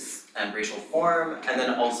race and racial form, and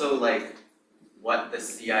then also like what the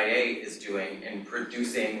CIA is doing in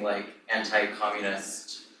producing like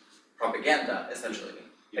anti-communist propaganda, essentially,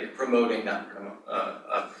 like promoting that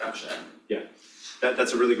production. Yeah,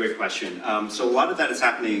 that's a really great question. So a lot of that is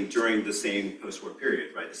happening during the same post-war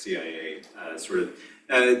period, right? The CIA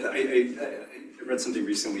I read something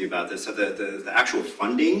recently about this. So the actual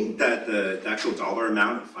funding, the actual dollar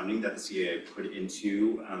amount of funding that the CIA put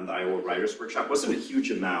into the Iowa Writers Workshop wasn't a huge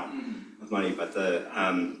amount of money, but the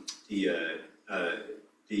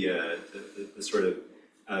sort of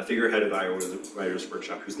figurehead of the Iowa Writers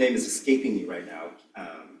Workshop, whose name is escaping me right now.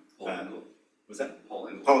 Was that Paul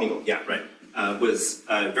Engel? Paul Engel, yeah, right. Was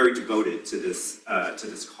very devoted to this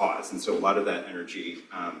cause, and so a lot of that energy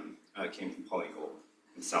came from Paul Engel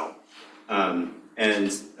himself.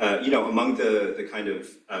 Among the kind of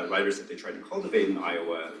writers that they tried to cultivate in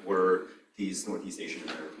Iowa were these Northeast Asian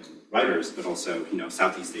American writers, but also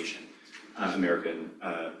Southeast Asian American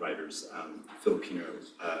writers, Filipino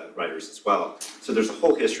writers as well. So there's a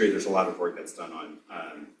whole history. There's a lot of work that's done on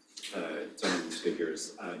these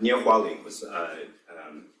figures. Hua Hsu was a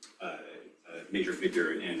major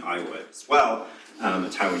figure in Iowa as well, a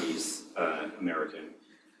Taiwanese American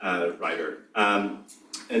writer.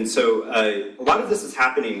 And so a lot of this is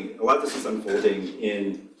happening, a lot of this is unfolding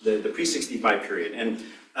in the pre-65 period. And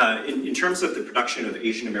in terms of the production of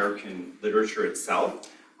Asian American literature itself,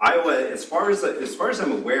 Iowa, as far as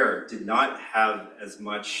I'm aware, did not have as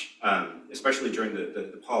much, especially during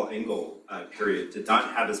the Paul Engel period, did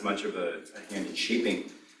not have as much of a hand in shaping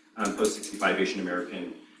post-65 Asian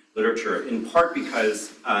American literature, in part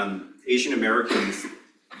because Asian Americans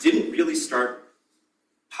didn't really start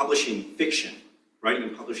publishing fiction, writing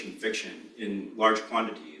and publishing fiction in large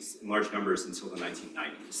quantities, in large numbers until the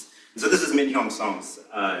 1990s. And so this is Min Hyung Song's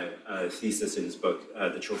thesis in his book,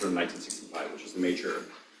 The Children of 1965, which is a major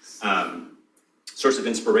source of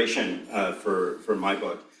inspiration for my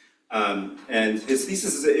book. And his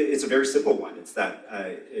thesis is a very simple one. It's that,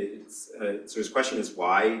 so his question is,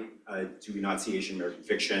 why do we not see Asian American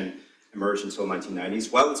fiction emerge until the 1990s?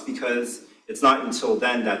 Well, it's because it's not until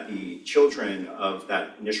then that the children of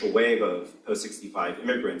that initial wave of post-65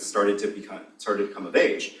 immigrants started to come of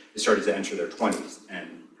age. They started to enter their 20s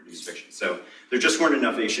and produce fiction. So there just weren't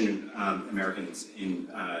enough Asian Americans in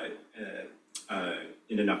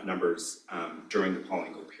enough numbers during the Paul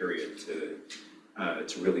Engel period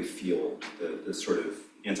to really feel the sort of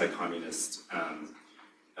anti-communist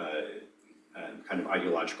kind of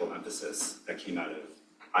ideological emphasis that came out of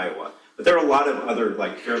Iowa. But there are a lot of other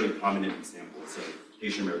fairly prominent examples of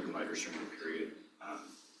Asian American writers during the period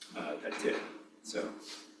that did. So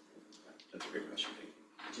that's a great question.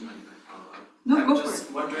 Do you mind if I follow up? No, I'm go for just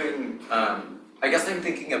it. wondering, I guess I'm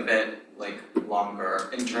thinking a bit longer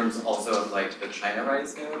in terms also of the China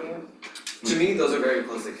rise narrative. To me, those are very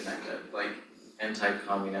closely connected,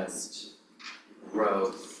 anti-communist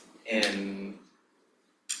growth in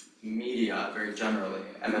media very generally,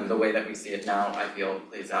 and then the way that we see it now, I feel,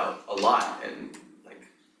 plays out a lot in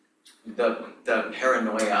the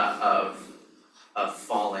paranoia of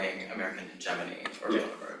falling American hegemony or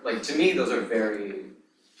whatever. To me, those are very,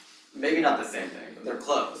 maybe not the same thing, but they're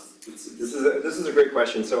close. This is a great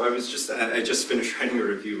question. So I just finished writing a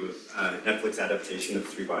review of Netflix adaptation of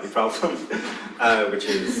Three Body Problem, which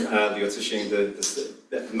is Liu Cixin,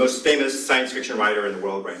 the most famous science fiction writer in the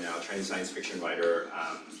world right now, Chinese science fiction writer.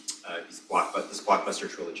 This blockbuster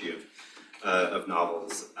trilogy of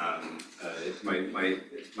novels.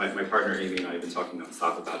 My partner Amy and I have been talking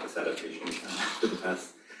nonstop about this adaptation for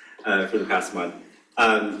the past month.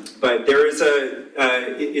 But there is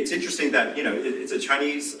it's interesting that, it's a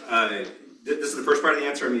Chinese, this is the first part of the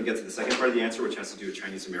answer. I'm going to get to the second part of the answer, which has to do with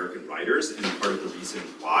Chinese American writers, and part of the reason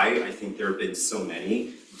why I think there have been so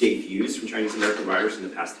many debuts from Chinese American writers in the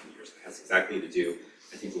past 10 years. It has exactly to do,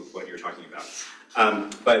 I think, with what you're talking about.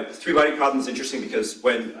 But Three Body Problem is interesting because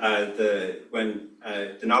when the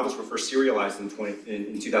novels were first serialized in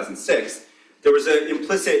 2006, there was an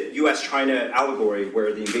implicit US-China allegory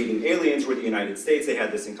where the invading aliens were the United States. They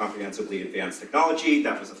had this incomprehensibly advanced technology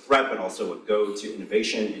that was a threat, but also a goad to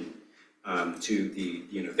innovation and to the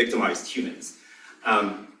victimized humans.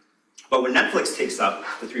 But when Netflix takes up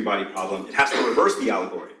the three-body problem, it has to reverse the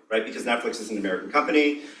allegory, right? Because Netflix is an American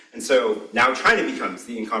company, and so now China becomes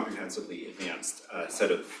the incomprehensibly advanced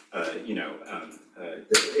set of,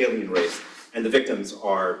 the alien race, and the victims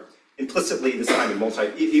are implicitly this kind of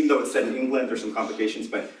even though it's set in England, there's some complications,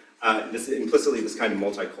 but implicitly this kind of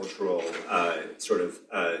multicultural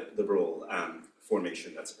liberal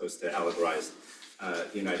formation that's supposed to allegorize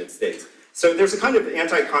the United States. So there's a kind of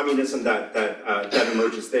anti-communism that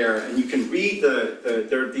emerges there, and you can read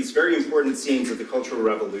there are these very important scenes of the Cultural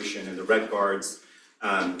Revolution and the Red Guards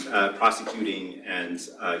prosecuting and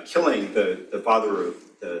killing the father of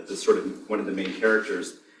the sort of one of the main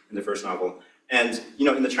characters in the first novel. And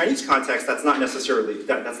in the Chinese context, that's not necessarily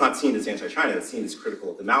that's not seen as anti-China. That's seen as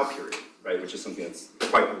critical of the Mao period, right? Which is something that's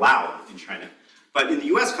quite allowed in China. But in the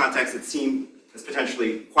U.S. context, it's seen as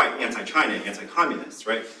potentially quite anti-China, anti-communist,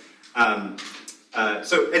 right?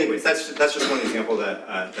 So, anyways, that's just one example that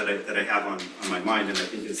I have on my mind, and I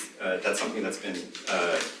think that's something that's been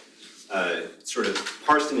sort of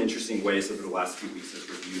parsed in interesting ways over the last few weeks as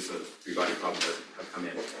reviews of three-body problems have come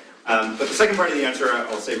in. But the second part of the answer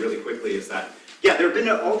I'll say really quickly is that, yeah, there have been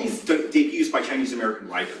all these debuts by Chinese American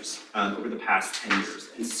writers over the past 10 years,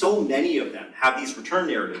 and so many of them have these return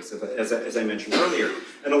narratives, as I mentioned earlier.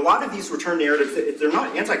 And a lot of these return narratives, they're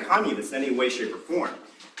not anti-communist in any way, shape, or form.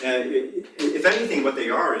 If anything, what they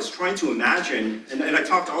are is trying to imagine, and I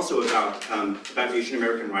talked also about Asian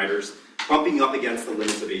American writers bumping up against the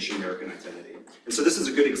limits of Asian American identity. And so this is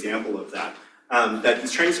a good example of that. That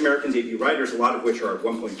these Chinese American debut writers, a lot of which are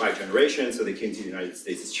 1.5 generations, so they came to the United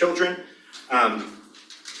States as children. The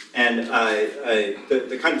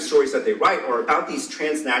kind of stories that they write are about these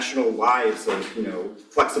transnational lives of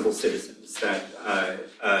flexible citizens that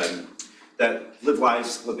live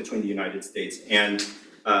lives between the United States and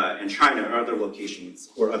China or other locations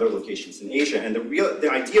in Asia. And the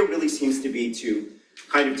idea really seems to be to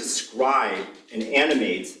kind of describe and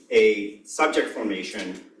animate a subject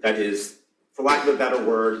formation that is, for lack of a better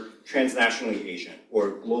word, transnationally Asian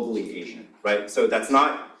or globally Asian, right? So that's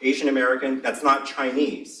not Asian American, that's not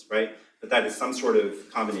Chinese, right? But that is some sort of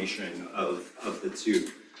combination of the two.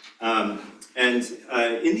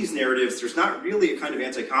 In these narratives, there's not really a kind of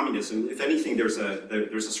anti-communism. If anything, there's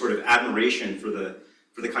a sort of admiration for the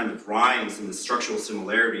kind of rhymes and the structural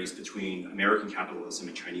similarities between American capitalism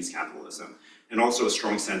and Chinese capitalism, and also a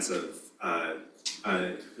strong sense of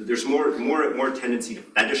there's more tendency to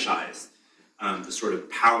fetishize the sort of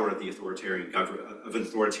power of the authoritarian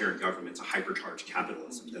government to hypercharge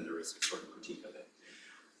capitalism than there is a sort of critique of it.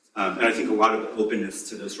 And I think a lot of openness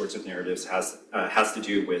to those sorts of narratives has to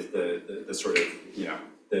do with the sort of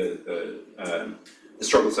the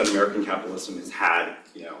struggles that American capitalism has had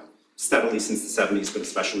steadily since the 70s, but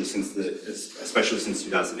especially since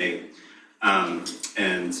 2008,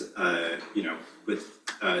 with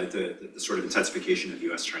the sort of intensification of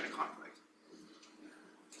U.S.-China conflict.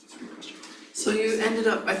 So you ended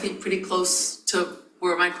up, I think, pretty close to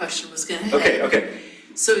where my question was going to head. Okay.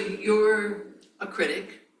 So you're a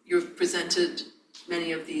critic. You've presented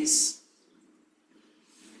many of these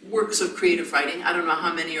works of creative writing. I don't know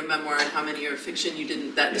how many are memoir and how many are fiction.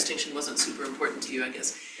 That distinction wasn't super important to you, I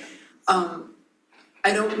guess. Yeah.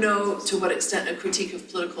 I don't know to what extent a critique of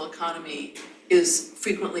political economy is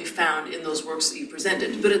frequently found in those works that you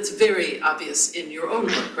presented, but it's very obvious in your own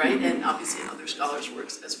work, right? And obviously in other scholars'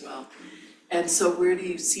 works as well. And so where do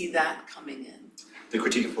you see that coming in? The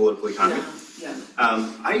critique of political economy? Yeah.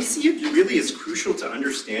 I see it really as crucial to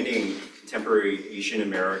understanding contemporary Asian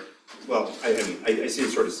American. Well, I see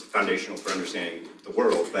it sort of foundational for understanding the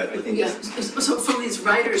world, but I think. Yeah. So from these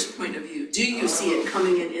writers' point of view, do you see it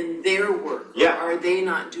coming in their work? Yeah. Or are they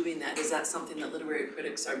not doing that? Is that something that literary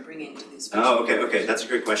critics are bringing to these? Oh, okay. That's a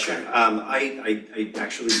great question. I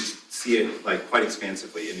actually see it like quite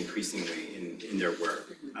expansively and increasingly in their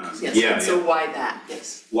work. So why that?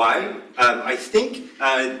 Yes. Why? I think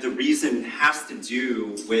the reason has to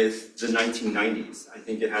do with the 1990s. I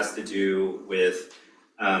think it has to do with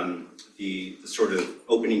the sort of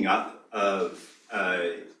opening up of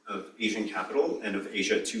Asian capital and of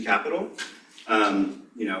Asia to capital.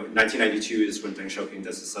 1992 is when Deng Xiaoping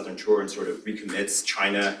does the Southern Tour and sort of recommits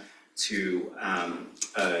China to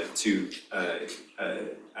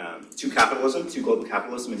capitalism, to global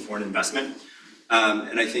capitalism and foreign investment.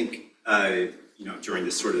 And I think during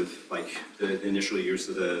this sort of like the initial years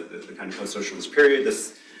of the kind of post-socialist period,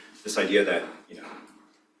 this idea that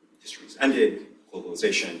history's ended,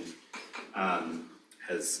 globalization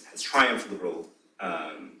has triumphed, liberal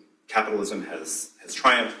capitalism has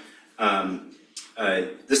triumphed.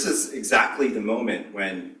 This is exactly the moment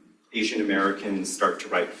when Asian Americans start to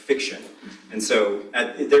write fiction. And so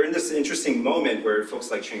they're in this interesting moment where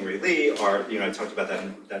folks like Chang-rae Lee are, I talked about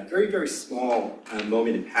that very, very small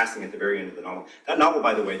moment in passing at the very end of the novel. That novel,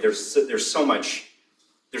 by the way, there's so much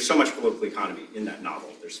political economy in that novel.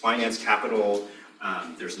 There's finance capital,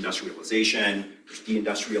 there's industrialization, there's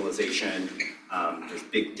deindustrialization, there's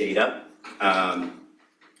big data.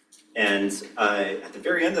 And at the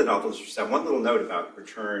very end of the novel, there's just that one little note about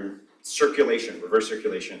reverse circulation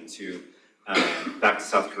to back to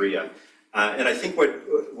South Korea. And I think what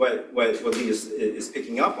Lee is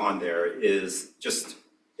picking up on there is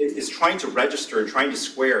trying to register and trying to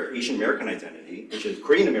square Asian American identity, which is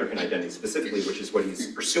Korean American identity specifically, which is what he's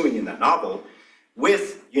pursuing in that novel,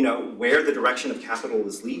 with where the direction of capital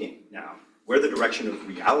is leading now, where the direction of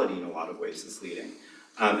reality in a lot of ways is leading.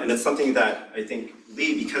 And it's something that I think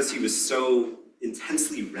Lee, because he was so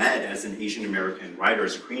intensely read as an Asian American writer,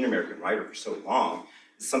 as a Korean American writer for so long,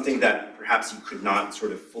 is something that perhaps he could not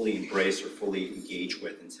sort of fully embrace or fully engage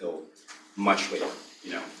with until much later.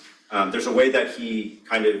 There's a way that he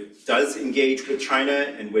kind of does engage with China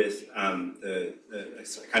and with the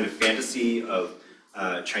kind of fantasy of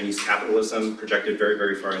Chinese capitalism projected very,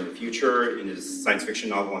 very far in the future in his science fiction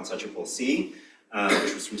novel Untouchable Sea,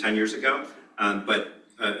 which was from 10 years ago. But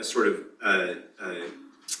a sort of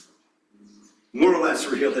more or less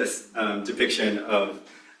realist depiction of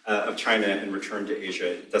China and return to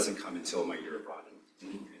Asia doesn't come until My Year Abroad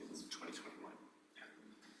in 2021. Yeah.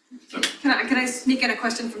 So, Can I sneak in a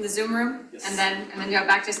question from the Zoom room? Yes. And then go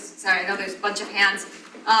back to, sorry, I know there's a bunch of hands.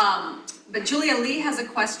 But Julia Lee has a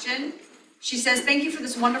question. She says, thank you for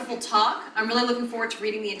this wonderful talk. I'm really looking forward to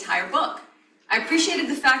reading the entire book. I appreciated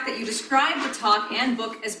the fact that you described the talk and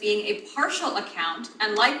book as being a partial account,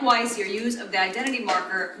 and likewise your use of the identity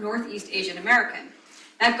marker Northeast Asian American.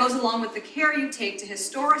 That goes along with the care you take to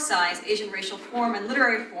historicize Asian racial form and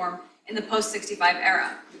literary form in the post-65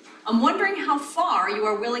 era. I'm wondering how far you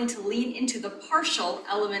are willing to lean into the partial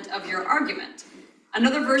element of your argument.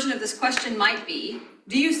 Another version of this question might be,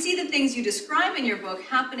 do you see the things you describe in your book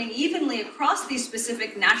happening evenly across these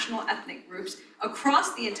specific national ethnic groups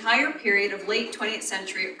across the entire period of late 20th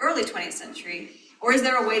century, early 20th century, or is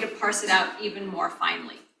there a way to parse it out even more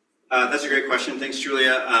finely? That's a great question. Thanks,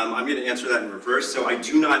 Julia. I'm going to answer that in reverse. So I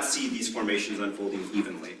do not see these formations unfolding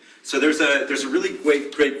evenly. So there's a really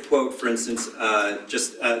great quote, for instance,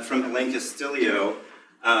 from Elaine Castillo.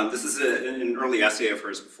 This is an early essay of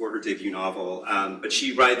hers before her debut novel, but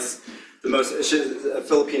she writes she's a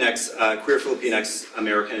queer Filipinx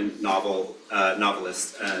American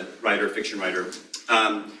novelist, fiction writer.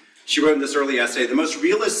 She wrote in this early essay, the most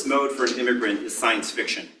realist mode for an immigrant is science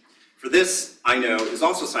fiction. For this, I know, is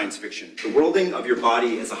also science fiction. The worlding of your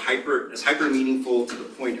body is hyper meaningful to the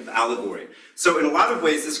point of allegory. So in a lot of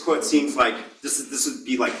ways, this quote seems like this would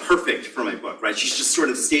be like perfect for my book, right? She's just sort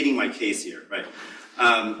of stating my case here, right?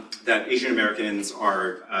 That Asian Americans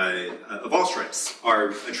are, of all stripes, are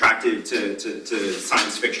attracted to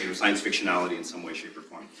science fiction or science fictionality in some way, shape, or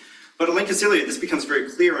form. But Elaine Castillo, this becomes very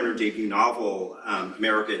clear in her debut novel,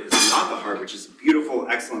 America is Not the Heart, which is a beautiful,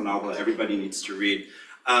 excellent novel that everybody needs to read.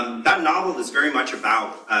 That novel is very much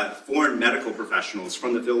about foreign medical professionals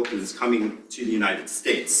from the Philippines coming to the United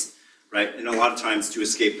States, right? And a lot of times to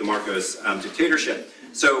escape the Marcos dictatorship.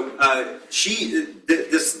 So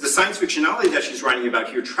the science fictionality that she's writing about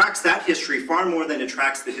here tracks that history far more than it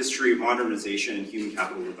tracks the history of modernization and human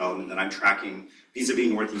capital development that I'm tracking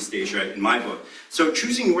vis-a-vis Northeast Asia in my book. So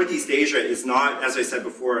choosing Northeast Asia is not, as I said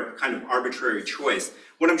before, a kind of arbitrary choice.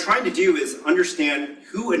 What I'm trying to do is understand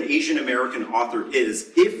who an Asian American author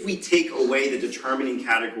is if we take away the determining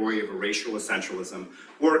category of a racial essentialism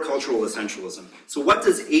or a cultural essentialism. So what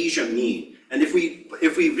does Asia mean? And if we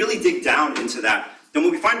really dig down into that, then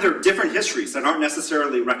we find there are different histories that aren't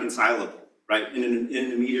necessarily reconcilable, right, in an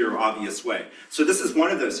immediate or obvious way. So this is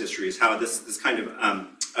one of those histories, how this kind of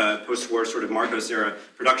post-war sort of Marcos era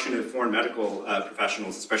production of foreign medical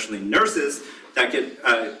professionals, especially nurses, that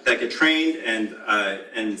get trained and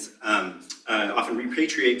often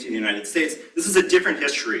repatriate to the United States. This is a different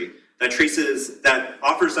history that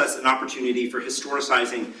offers us an opportunity for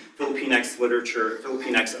historicizing Filipinx literature,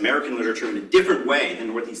 Filipinx American literature in a different way than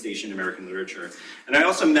Northeast Asian American literature. And I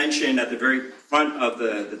also mentioned at the very front of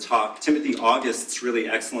the talk, Timothy August's really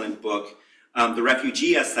excellent book, The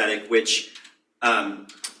Refugee Aesthetic, which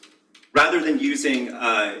rather than using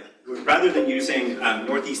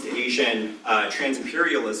Northeast Asian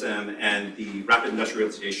trans-imperialism and the rapid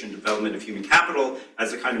industrialization development of human capital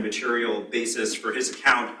as a kind of material basis for his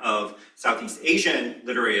account of Southeast Asian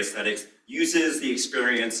literary aesthetics, uses the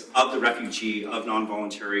experience of the refugee, of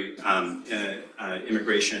non-voluntary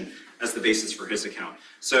immigration as the basis for his account.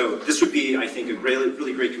 So this would be, I think, a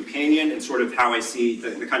really great companion and sort of how I see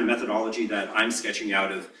the kind of methodology that I'm sketching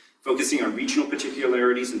out of focusing on regional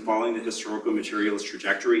particularities and following the historical materialist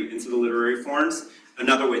trajectory into the literary forms.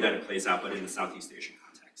 Another way that it plays out, but in the Southeast Asian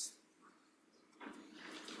context.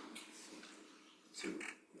 So,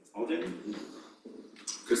 Alden?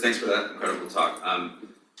 Chris, thanks for that incredible talk.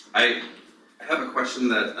 I have a question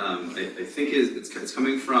that I think it's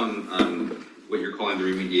coming from what you're calling the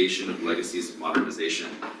remediation of legacies of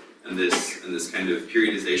modernization, and this kind of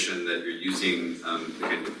periodization that you're using the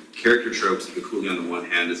kind of character tropes of Bakuli on the one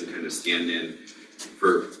hand as a kind of stand-in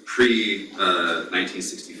for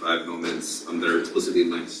pre-1965 moments that are explicitly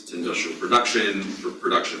linked to industrial production, or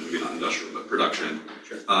production, maybe not industrial, but production.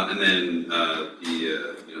 Sure. And then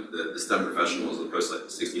the STEM professionals, the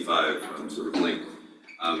post-65 sort of link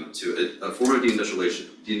to a form of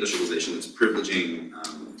deindustrialization that's privileging,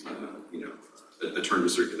 a turn to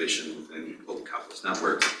circulation within global capitalist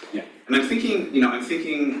networks. Yeah. And I'm thinking,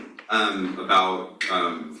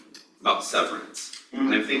 about severance,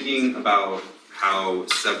 and I'm thinking about how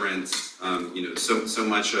severance, so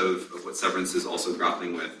much of what severance is also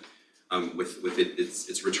grappling with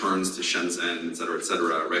its returns to Shenzhen, et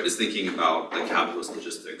cetera, right, is thinking about like capitalist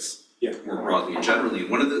logistics more broadly and generally. And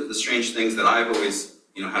one of the strange things that I've always,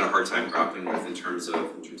 had a hard time grappling with in terms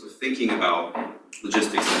of thinking about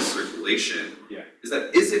logistics and circulation is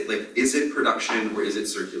that is it production or is it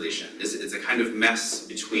circulation? It's a kind of mess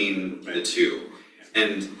between the two.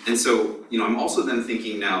 And so, I'm also then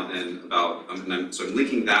thinking now about, and I'm sort of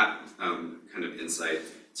linking that kind of insight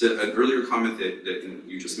to an earlier comment that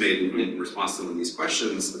you just made in response to one of these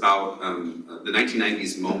questions about the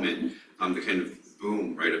 1990s moment, the kind of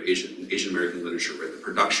boom, right, of Asian American literature, right, the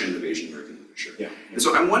production of Asian American literature. Yeah. And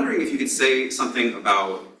so I'm wondering if you could say something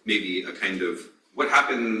about maybe a kind of what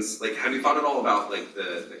happens, like, have you thought at all about like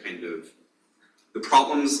the kind of the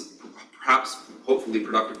problems, perhaps hopefully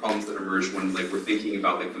productive problems that emerge when like we're thinking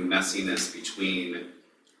about like the messiness between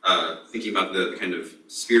thinking about the kind of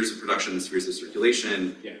spheres of production and spheres of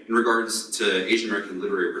circulation in regards to Asian American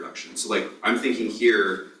literary production. So like I'm thinking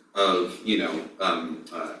here of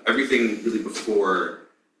everything really before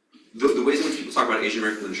the ways in which people talk about Asian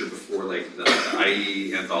American literature before like the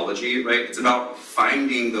IE anthology, right? It's about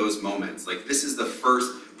finding those moments. Like this is the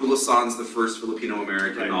first, Bulasan's the first Filipino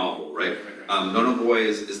American novel, right? Nono Boy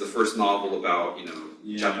is the first novel about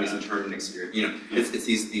Japanese internment experience. It's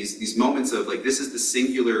these moments of like this is the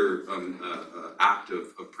singular act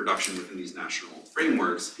of production within these national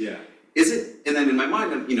frameworks. Yeah. Is it? And then in my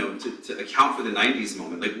mind, to account for the '90s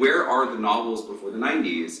moment, like where are the novels before the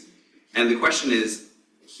 '90s? And the question is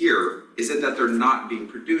here: is it that they're not being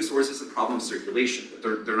produced, or is this a problem of circulation?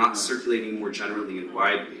 That they're not circulating more generally and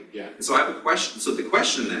widely? Yeah. And so I have a question. So the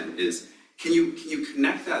question then is: Can you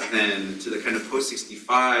connect that then to the kind of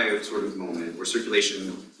post-65 sort of moment where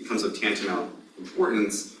circulation becomes of tantamount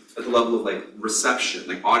importance at the level of like reception,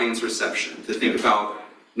 like audience reception, to think about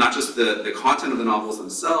not just the content of the novels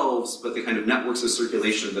themselves, but the kind of networks of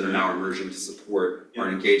circulation that are now emerging to support our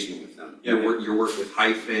engagement with them. Your work with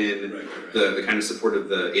Hyphen, the kind of support of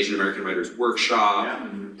the Asian American Writers Workshop,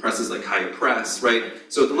 presses like Kaya Press, right?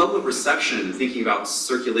 So at the level of reception, thinking about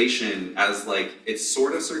circulation as like, it's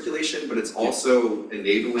sort of circulation, but it's also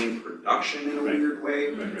enabling production in a weird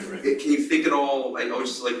way. Can you think at all, I would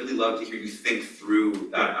just like really love to hear you think through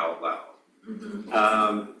that out loud.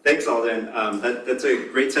 Thanks, Alden. That's a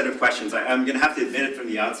great set of questions. I'm going to have to admit it from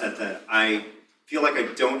the outset that I feel like I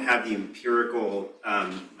don't have the empirical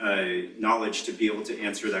knowledge to be able to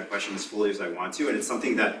answer that question as fully as I want to, and it's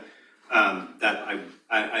something that I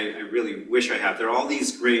really wish I had. There are all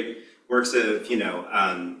these great works of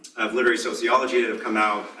of literary sociology that have come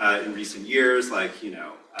out in recent years, like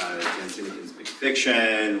Dan Sinekin's Big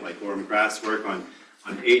Fiction, like Laura McGrath's work on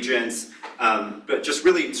agents, but just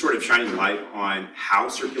really sort of shining light on how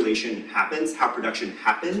circulation happens, how production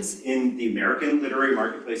happens in the American literary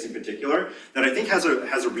marketplace in particular, that I think has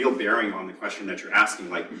a real bearing on the question that you're asking.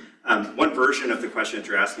 Like one version of the question that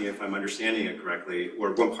you're asking, if I'm understanding it correctly,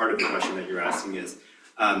 or one part of the question that you're asking is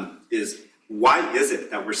why is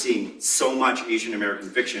it that we're seeing so much Asian American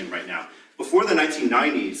fiction right now? Before the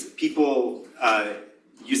 1990s, people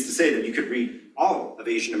used to say that you could read all of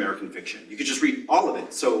Asian American fiction. You could just read all of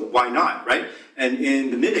it, so why not, right? And in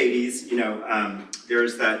the mid-'80s,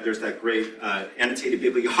 there's that great annotated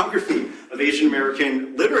bibliography of Asian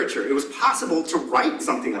American literature. It was possible to write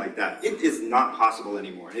something like that. It is not possible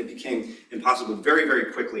anymore. It became impossible very,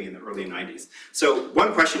 very quickly in the early 90s. So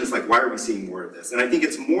one question is like, why are we seeing more of this? And I think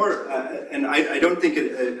it's more, and I don't think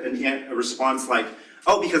a response like,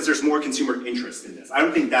 oh, because there's more consumer interest in this. I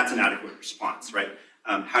don't think that's an adequate response, right?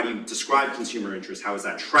 How do you describe consumer interest? How is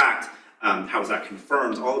that tracked? How is that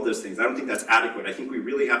confirmed? All of those things. I don't think that's adequate. I think we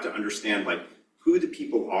really have to understand like who the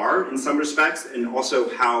people are in some respects, and also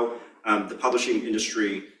how the publishing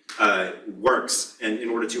industry works, and in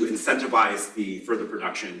order to incentivize the further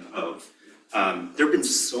production of. There have been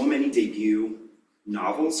so many debut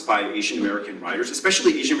novels by Asian American writers,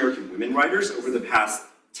 especially Asian American women writers, over the past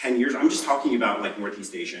 10 years. I'm just talking about like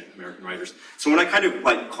Northeast Asian American writers. So when I kind of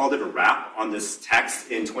like called it a wrap on this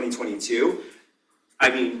text in 2022, I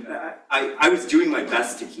mean, I was doing my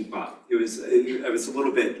best to keep up. I was a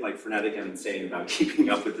little bit like frenetic and insane about keeping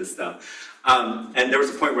up with this stuff. And there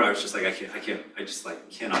was a point where I was just like, I just like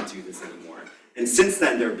cannot do this anymore. And since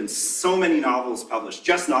then, there have been so many novels published,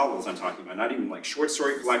 just novels I'm talking about, not even like short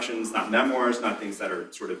story collections, not memoirs, not things that are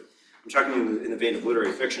sort of, I'm talking in the vein of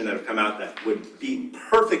literary fiction that have come out that would be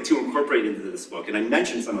perfect to incorporate into this book. And I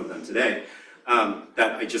mentioned some of them today.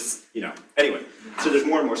 That I just, anyway, so there's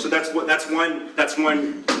more and more. So that's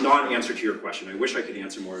one non-answer to your question. I wish I could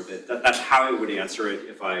answer more of it. That's how I would answer it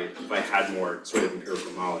if I had more sort of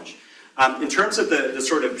empirical knowledge. In terms of the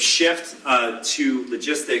sort of shift to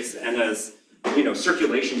logistics and as,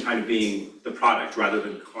 circulation kind of being the product rather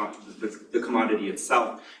than the commodity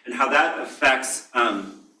itself, and how that affects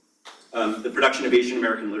the production of Asian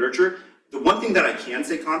American literature, the one thing that I can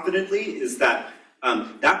say confidently is that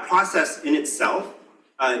that process in itself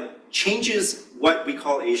changes what we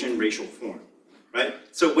call Asian racial form, right?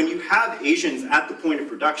 So when you have Asians at the point of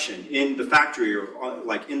production in the factory or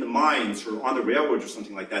like in the mines or on the railroads or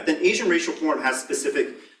something like that, then Asian racial form has specific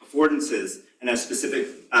affordances and has specific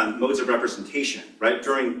modes of representation, right?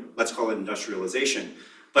 During, let's call it industrialization.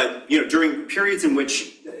 But during periods in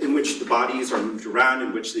which the bodies are moved around,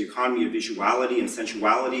 in which the economy of visuality and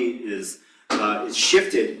sensuality is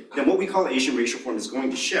shifted, then what we call Asian racial form is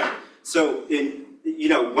going to shift. So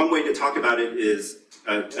one way to talk about it is,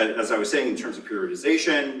 as I was saying, in terms of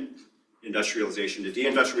periodization, industrialization to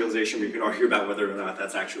deindustrialization, we can argue about whether or not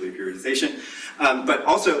that's actually periodization. But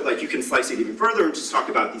also, like, you can slice it even further and just talk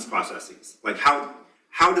about these processes. Like, how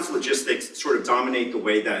does logistics sort of dominate the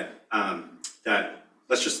way that,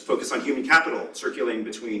 let's just focus on human capital circulating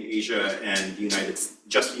between Asia and the United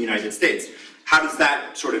States. How does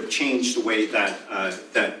that sort of change the way that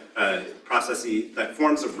that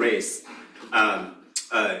forms of race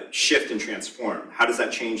shift and transform? How does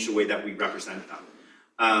that change the way that we represent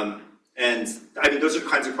them? And I mean, those are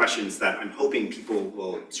kinds of questions that I'm hoping people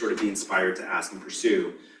will sort of be inspired to ask and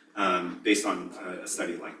pursue based on a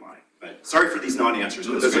study like mine. But sorry for these non-answers,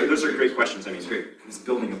 but those are great questions. I mean, it's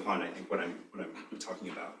building upon, I think, what I'm talking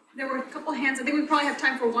about. There were a couple hands. I think we probably have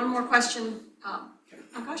time for one more question.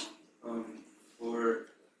 Akash? For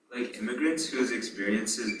like immigrants whose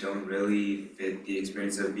experiences don't really fit the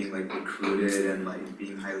experience of being like recruited and like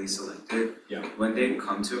being highly selected, when they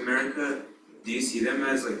come to America, do you see them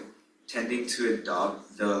as like tending to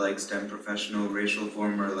adopt the like STEM professional racial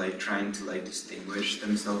form, or like trying to like distinguish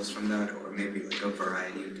themselves from that, or maybe like a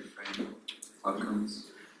variety of different outcomes?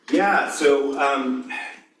 Yeah, so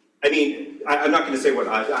I mean, I'm not going to say what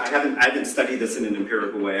I haven't studied this in an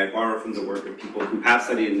empirical way. I borrow from the work of people who have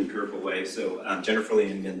studied in an empirical way. So Jennifer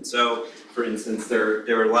Lee and Min Zhou, for instance, there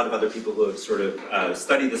are a lot of other people who have sort of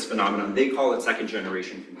studied this phenomenon. They call it second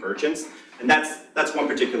generation convergence. And that's one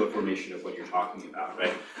particular formation of what you're talking about,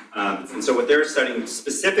 right? And so what they're studying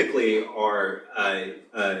specifically are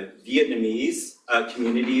Vietnamese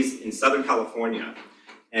communities in Southern California.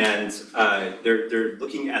 And they're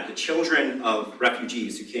looking at the children of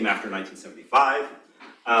refugees who came after 1975,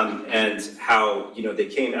 and how they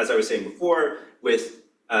came, as I was saying before, with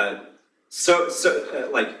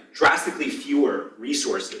like drastically fewer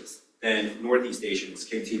resources than Northeast Asians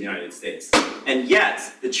came to the United States. And yet,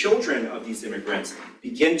 the children of these immigrants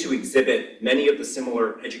begin to exhibit many of the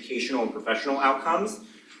similar educational and professional outcomes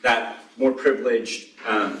that more privileged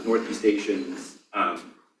Northeast Asians have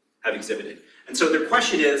exhibited. And so their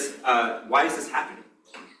question is, why is this happening,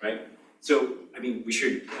 right? So, I mean, we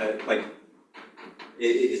should,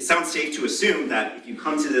 it sounds safe to assume that if you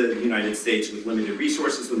come to the United States with limited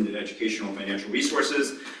resources, limited educational and financial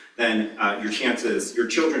resources, then your chances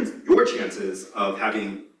of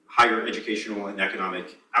having higher educational and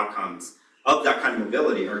economic outcomes of that kind of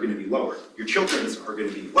mobility are going to be lower. Your children's are going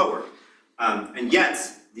to be lower. And yet,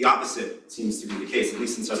 the opposite seems to be the case, at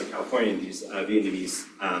least in Southern California, in these Vietnamese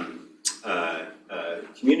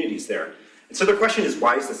communities there. And so their question is,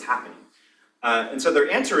 why is this happening? And so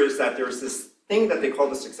their answer is that there's this thing that they call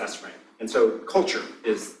the success frame. And so culture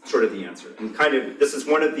is sort of the answer. And kind of, this is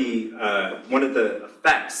one of the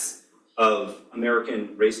effects of American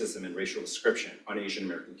racism and racial description on Asian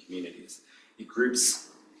American communities. It groups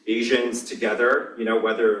Asians together,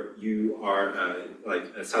 whether you are like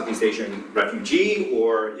a Southeast Asian refugee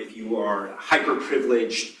or if you are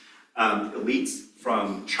hyper-privileged elites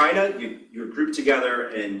from China, you're grouped together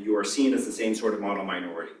and you are seen as the same sort of model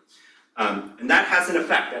minority. And that has an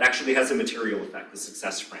effect, that actually has a material effect, the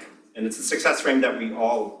success frame. And it's a success frame that we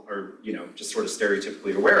all are, just sort of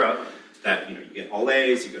stereotypically aware of, that, you get all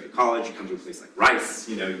A's, you go to college, you come to a place like Rice,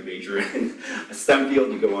 you major in a STEM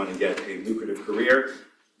field, you go on and get a lucrative career.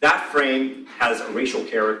 That frame has a racial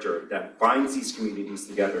character that binds these communities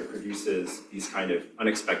together, produces these kind of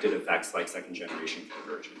unexpected effects like second generation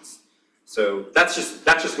convergence. So that's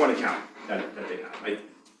just one account that they have.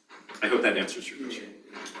 I hope that answers your question.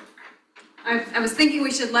 I was thinking we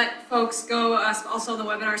should let folks go also on the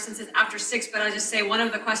webinar since it's after 6, but I'll just say one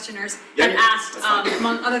of the questioners had asked,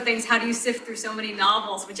 among other things, how do you sift through so many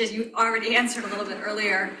novels, which is you already answered a little bit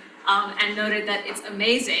earlier, and noted that it's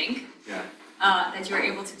amazing that you were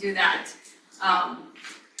able to do that.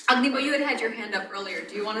 Agnimo, you had your hand up earlier.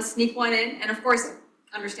 Do you want to sneak one in? And of course,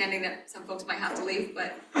 understanding that some folks might have to leave,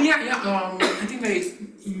 but. I think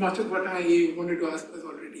much of what I wanted to ask was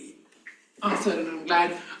already answered, and I'm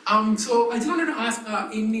glad. So I just wanted to ask,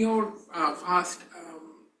 in your vast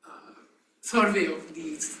survey of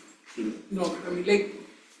these novels,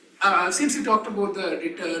 since you talked about the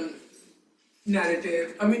return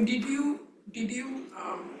narrative, did you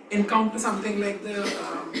encounter something like the,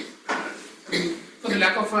 for the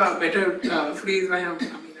lack of a better phrase, I'm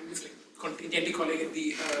just contingently calling it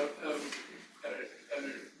the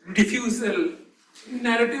refusal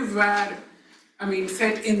narrative where,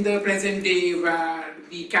 set in the present day where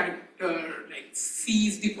the character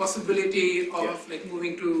sees the possibility of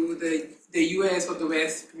moving to the US or the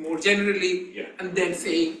West more generally and then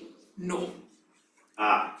saying no.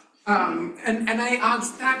 And I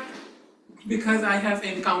asked that because I have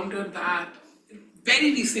encountered that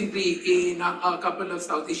very recently in a couple of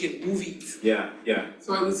South Asian movies.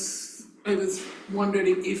 So I was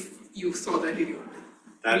wondering if you saw that in your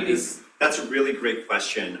That's a really great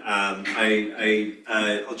question.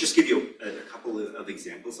 I'll just give you a couple of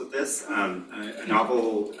examples of this. A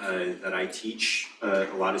novel that I teach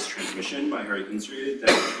a lot is Transmission by Hari Kunsrud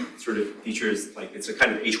that sort of features, it's a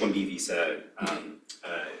kind of H-1B visa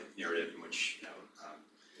narrative in which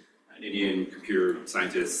an Indian computer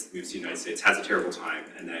scientist moves to the United States, has a terrible time,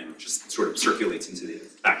 and then just sort of circulates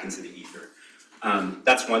back into the ether.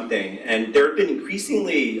 That's one thing, and there have been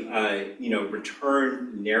increasingly,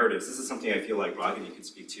 return narratives. This is something I feel like Ragini could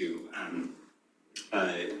speak to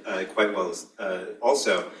quite well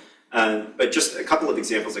also. But just a couple of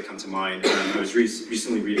examples that come to mind. I was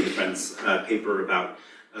recently reading a friend's paper about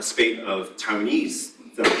a spate of Taiwanese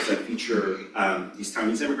films that feature these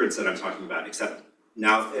Taiwanese immigrants that I'm talking about, except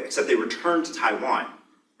they return to Taiwan,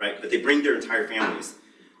 right? But they bring their entire families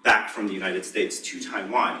back from the United States to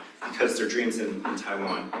Taiwan because their dreams in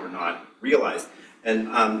Taiwan were not realized. And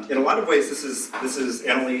in a lot of ways, this is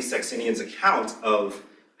Annalee Saxenian's account of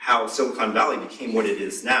how Silicon Valley became what it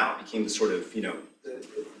is now, became the sort of,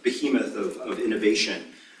 behemoth of innovation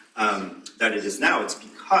that it is now. It's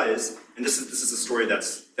because, and this is a story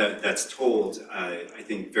that's told, I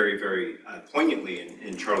think, very, very poignantly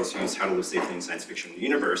in Charles Hu's How to Live Safely in Science Fiction in the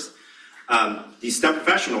Universe. These STEM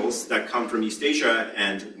professionals that come from East Asia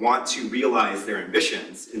and want to realize their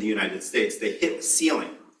ambitions in the United States, they hit the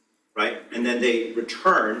ceiling, right? And then they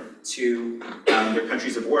return to their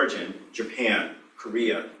countries of origin, Japan,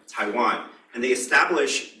 Korea, Taiwan, and they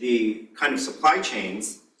establish the kind of supply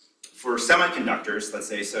chains for semiconductors, let's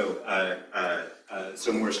say. So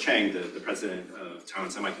Morris Chang, the president of Taiwan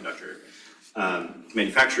Semiconductor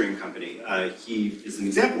Manufacturing Company, he is an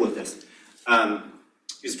example of this.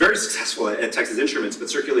 He was very successful at Texas Instruments, but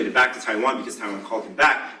circulated back to Taiwan because Taiwan called him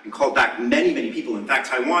back, and called back many, many people. In fact,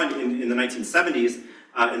 Taiwan in the 1970s,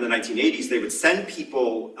 in the 1980s, they would send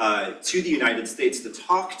people to the United States to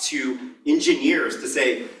talk to engineers to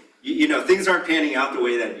say, things aren't panning out the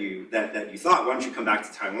way that you thought. Why don't you come back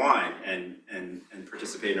to Taiwan and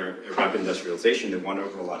participate in our rapid industrialization? They won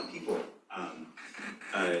over a lot of people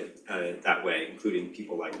that way, including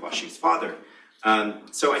people like Hua Hsu's father.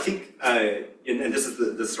 So I think, and this is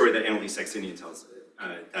the story that Annalee Saxenian tells,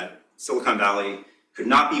 that Silicon Valley could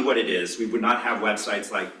not be what it is. We would not have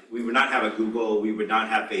websites we would not have a Google, we would not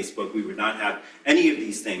have Facebook, we would not have any of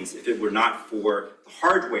these things if it were not for the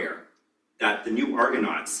hardware that the new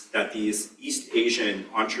Argonauts, that these East Asian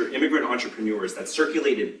immigrant entrepreneurs that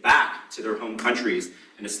circulated back to their home countries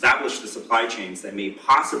and established the supply chains that made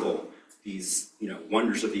possible these,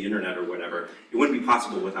 wonders of the internet or whatever. It wouldn't be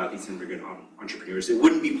possible without these immigrant entrepreneurs. It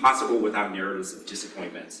wouldn't be possible without narratives of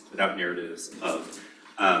disappointment, without narratives of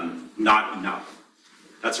not enough.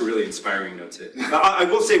 That's a really inspiring note too. I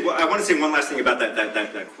will say, I want to say one last thing about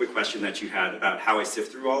that quick question that you had about how I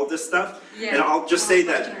sift through all of this stuff. Yeah. And I'll just say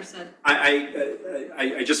that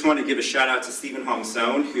I just want to give a shout out to Stephen Hong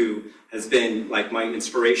Sohn, who has been like my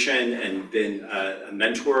inspiration and been a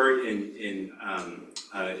mentor in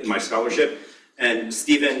my scholarship. And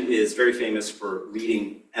Stephen is very famous for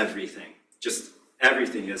reading everything, just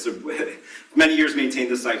everything. He has many years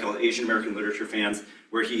maintained this site called Asian American Literature Fans,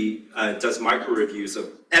 where he does micro reviews of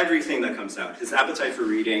everything that comes out. His appetite for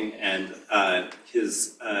reading and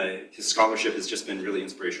his scholarship has just been really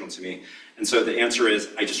inspirational to me. And so the answer is,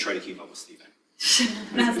 I just try to keep up with Stephen.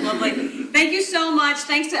 That's lovely. Thank you so much.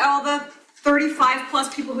 Thanks to all the 35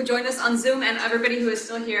 plus people who joined us on Zoom and everybody who is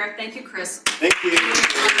still here. Thank you, Chris. Thank you.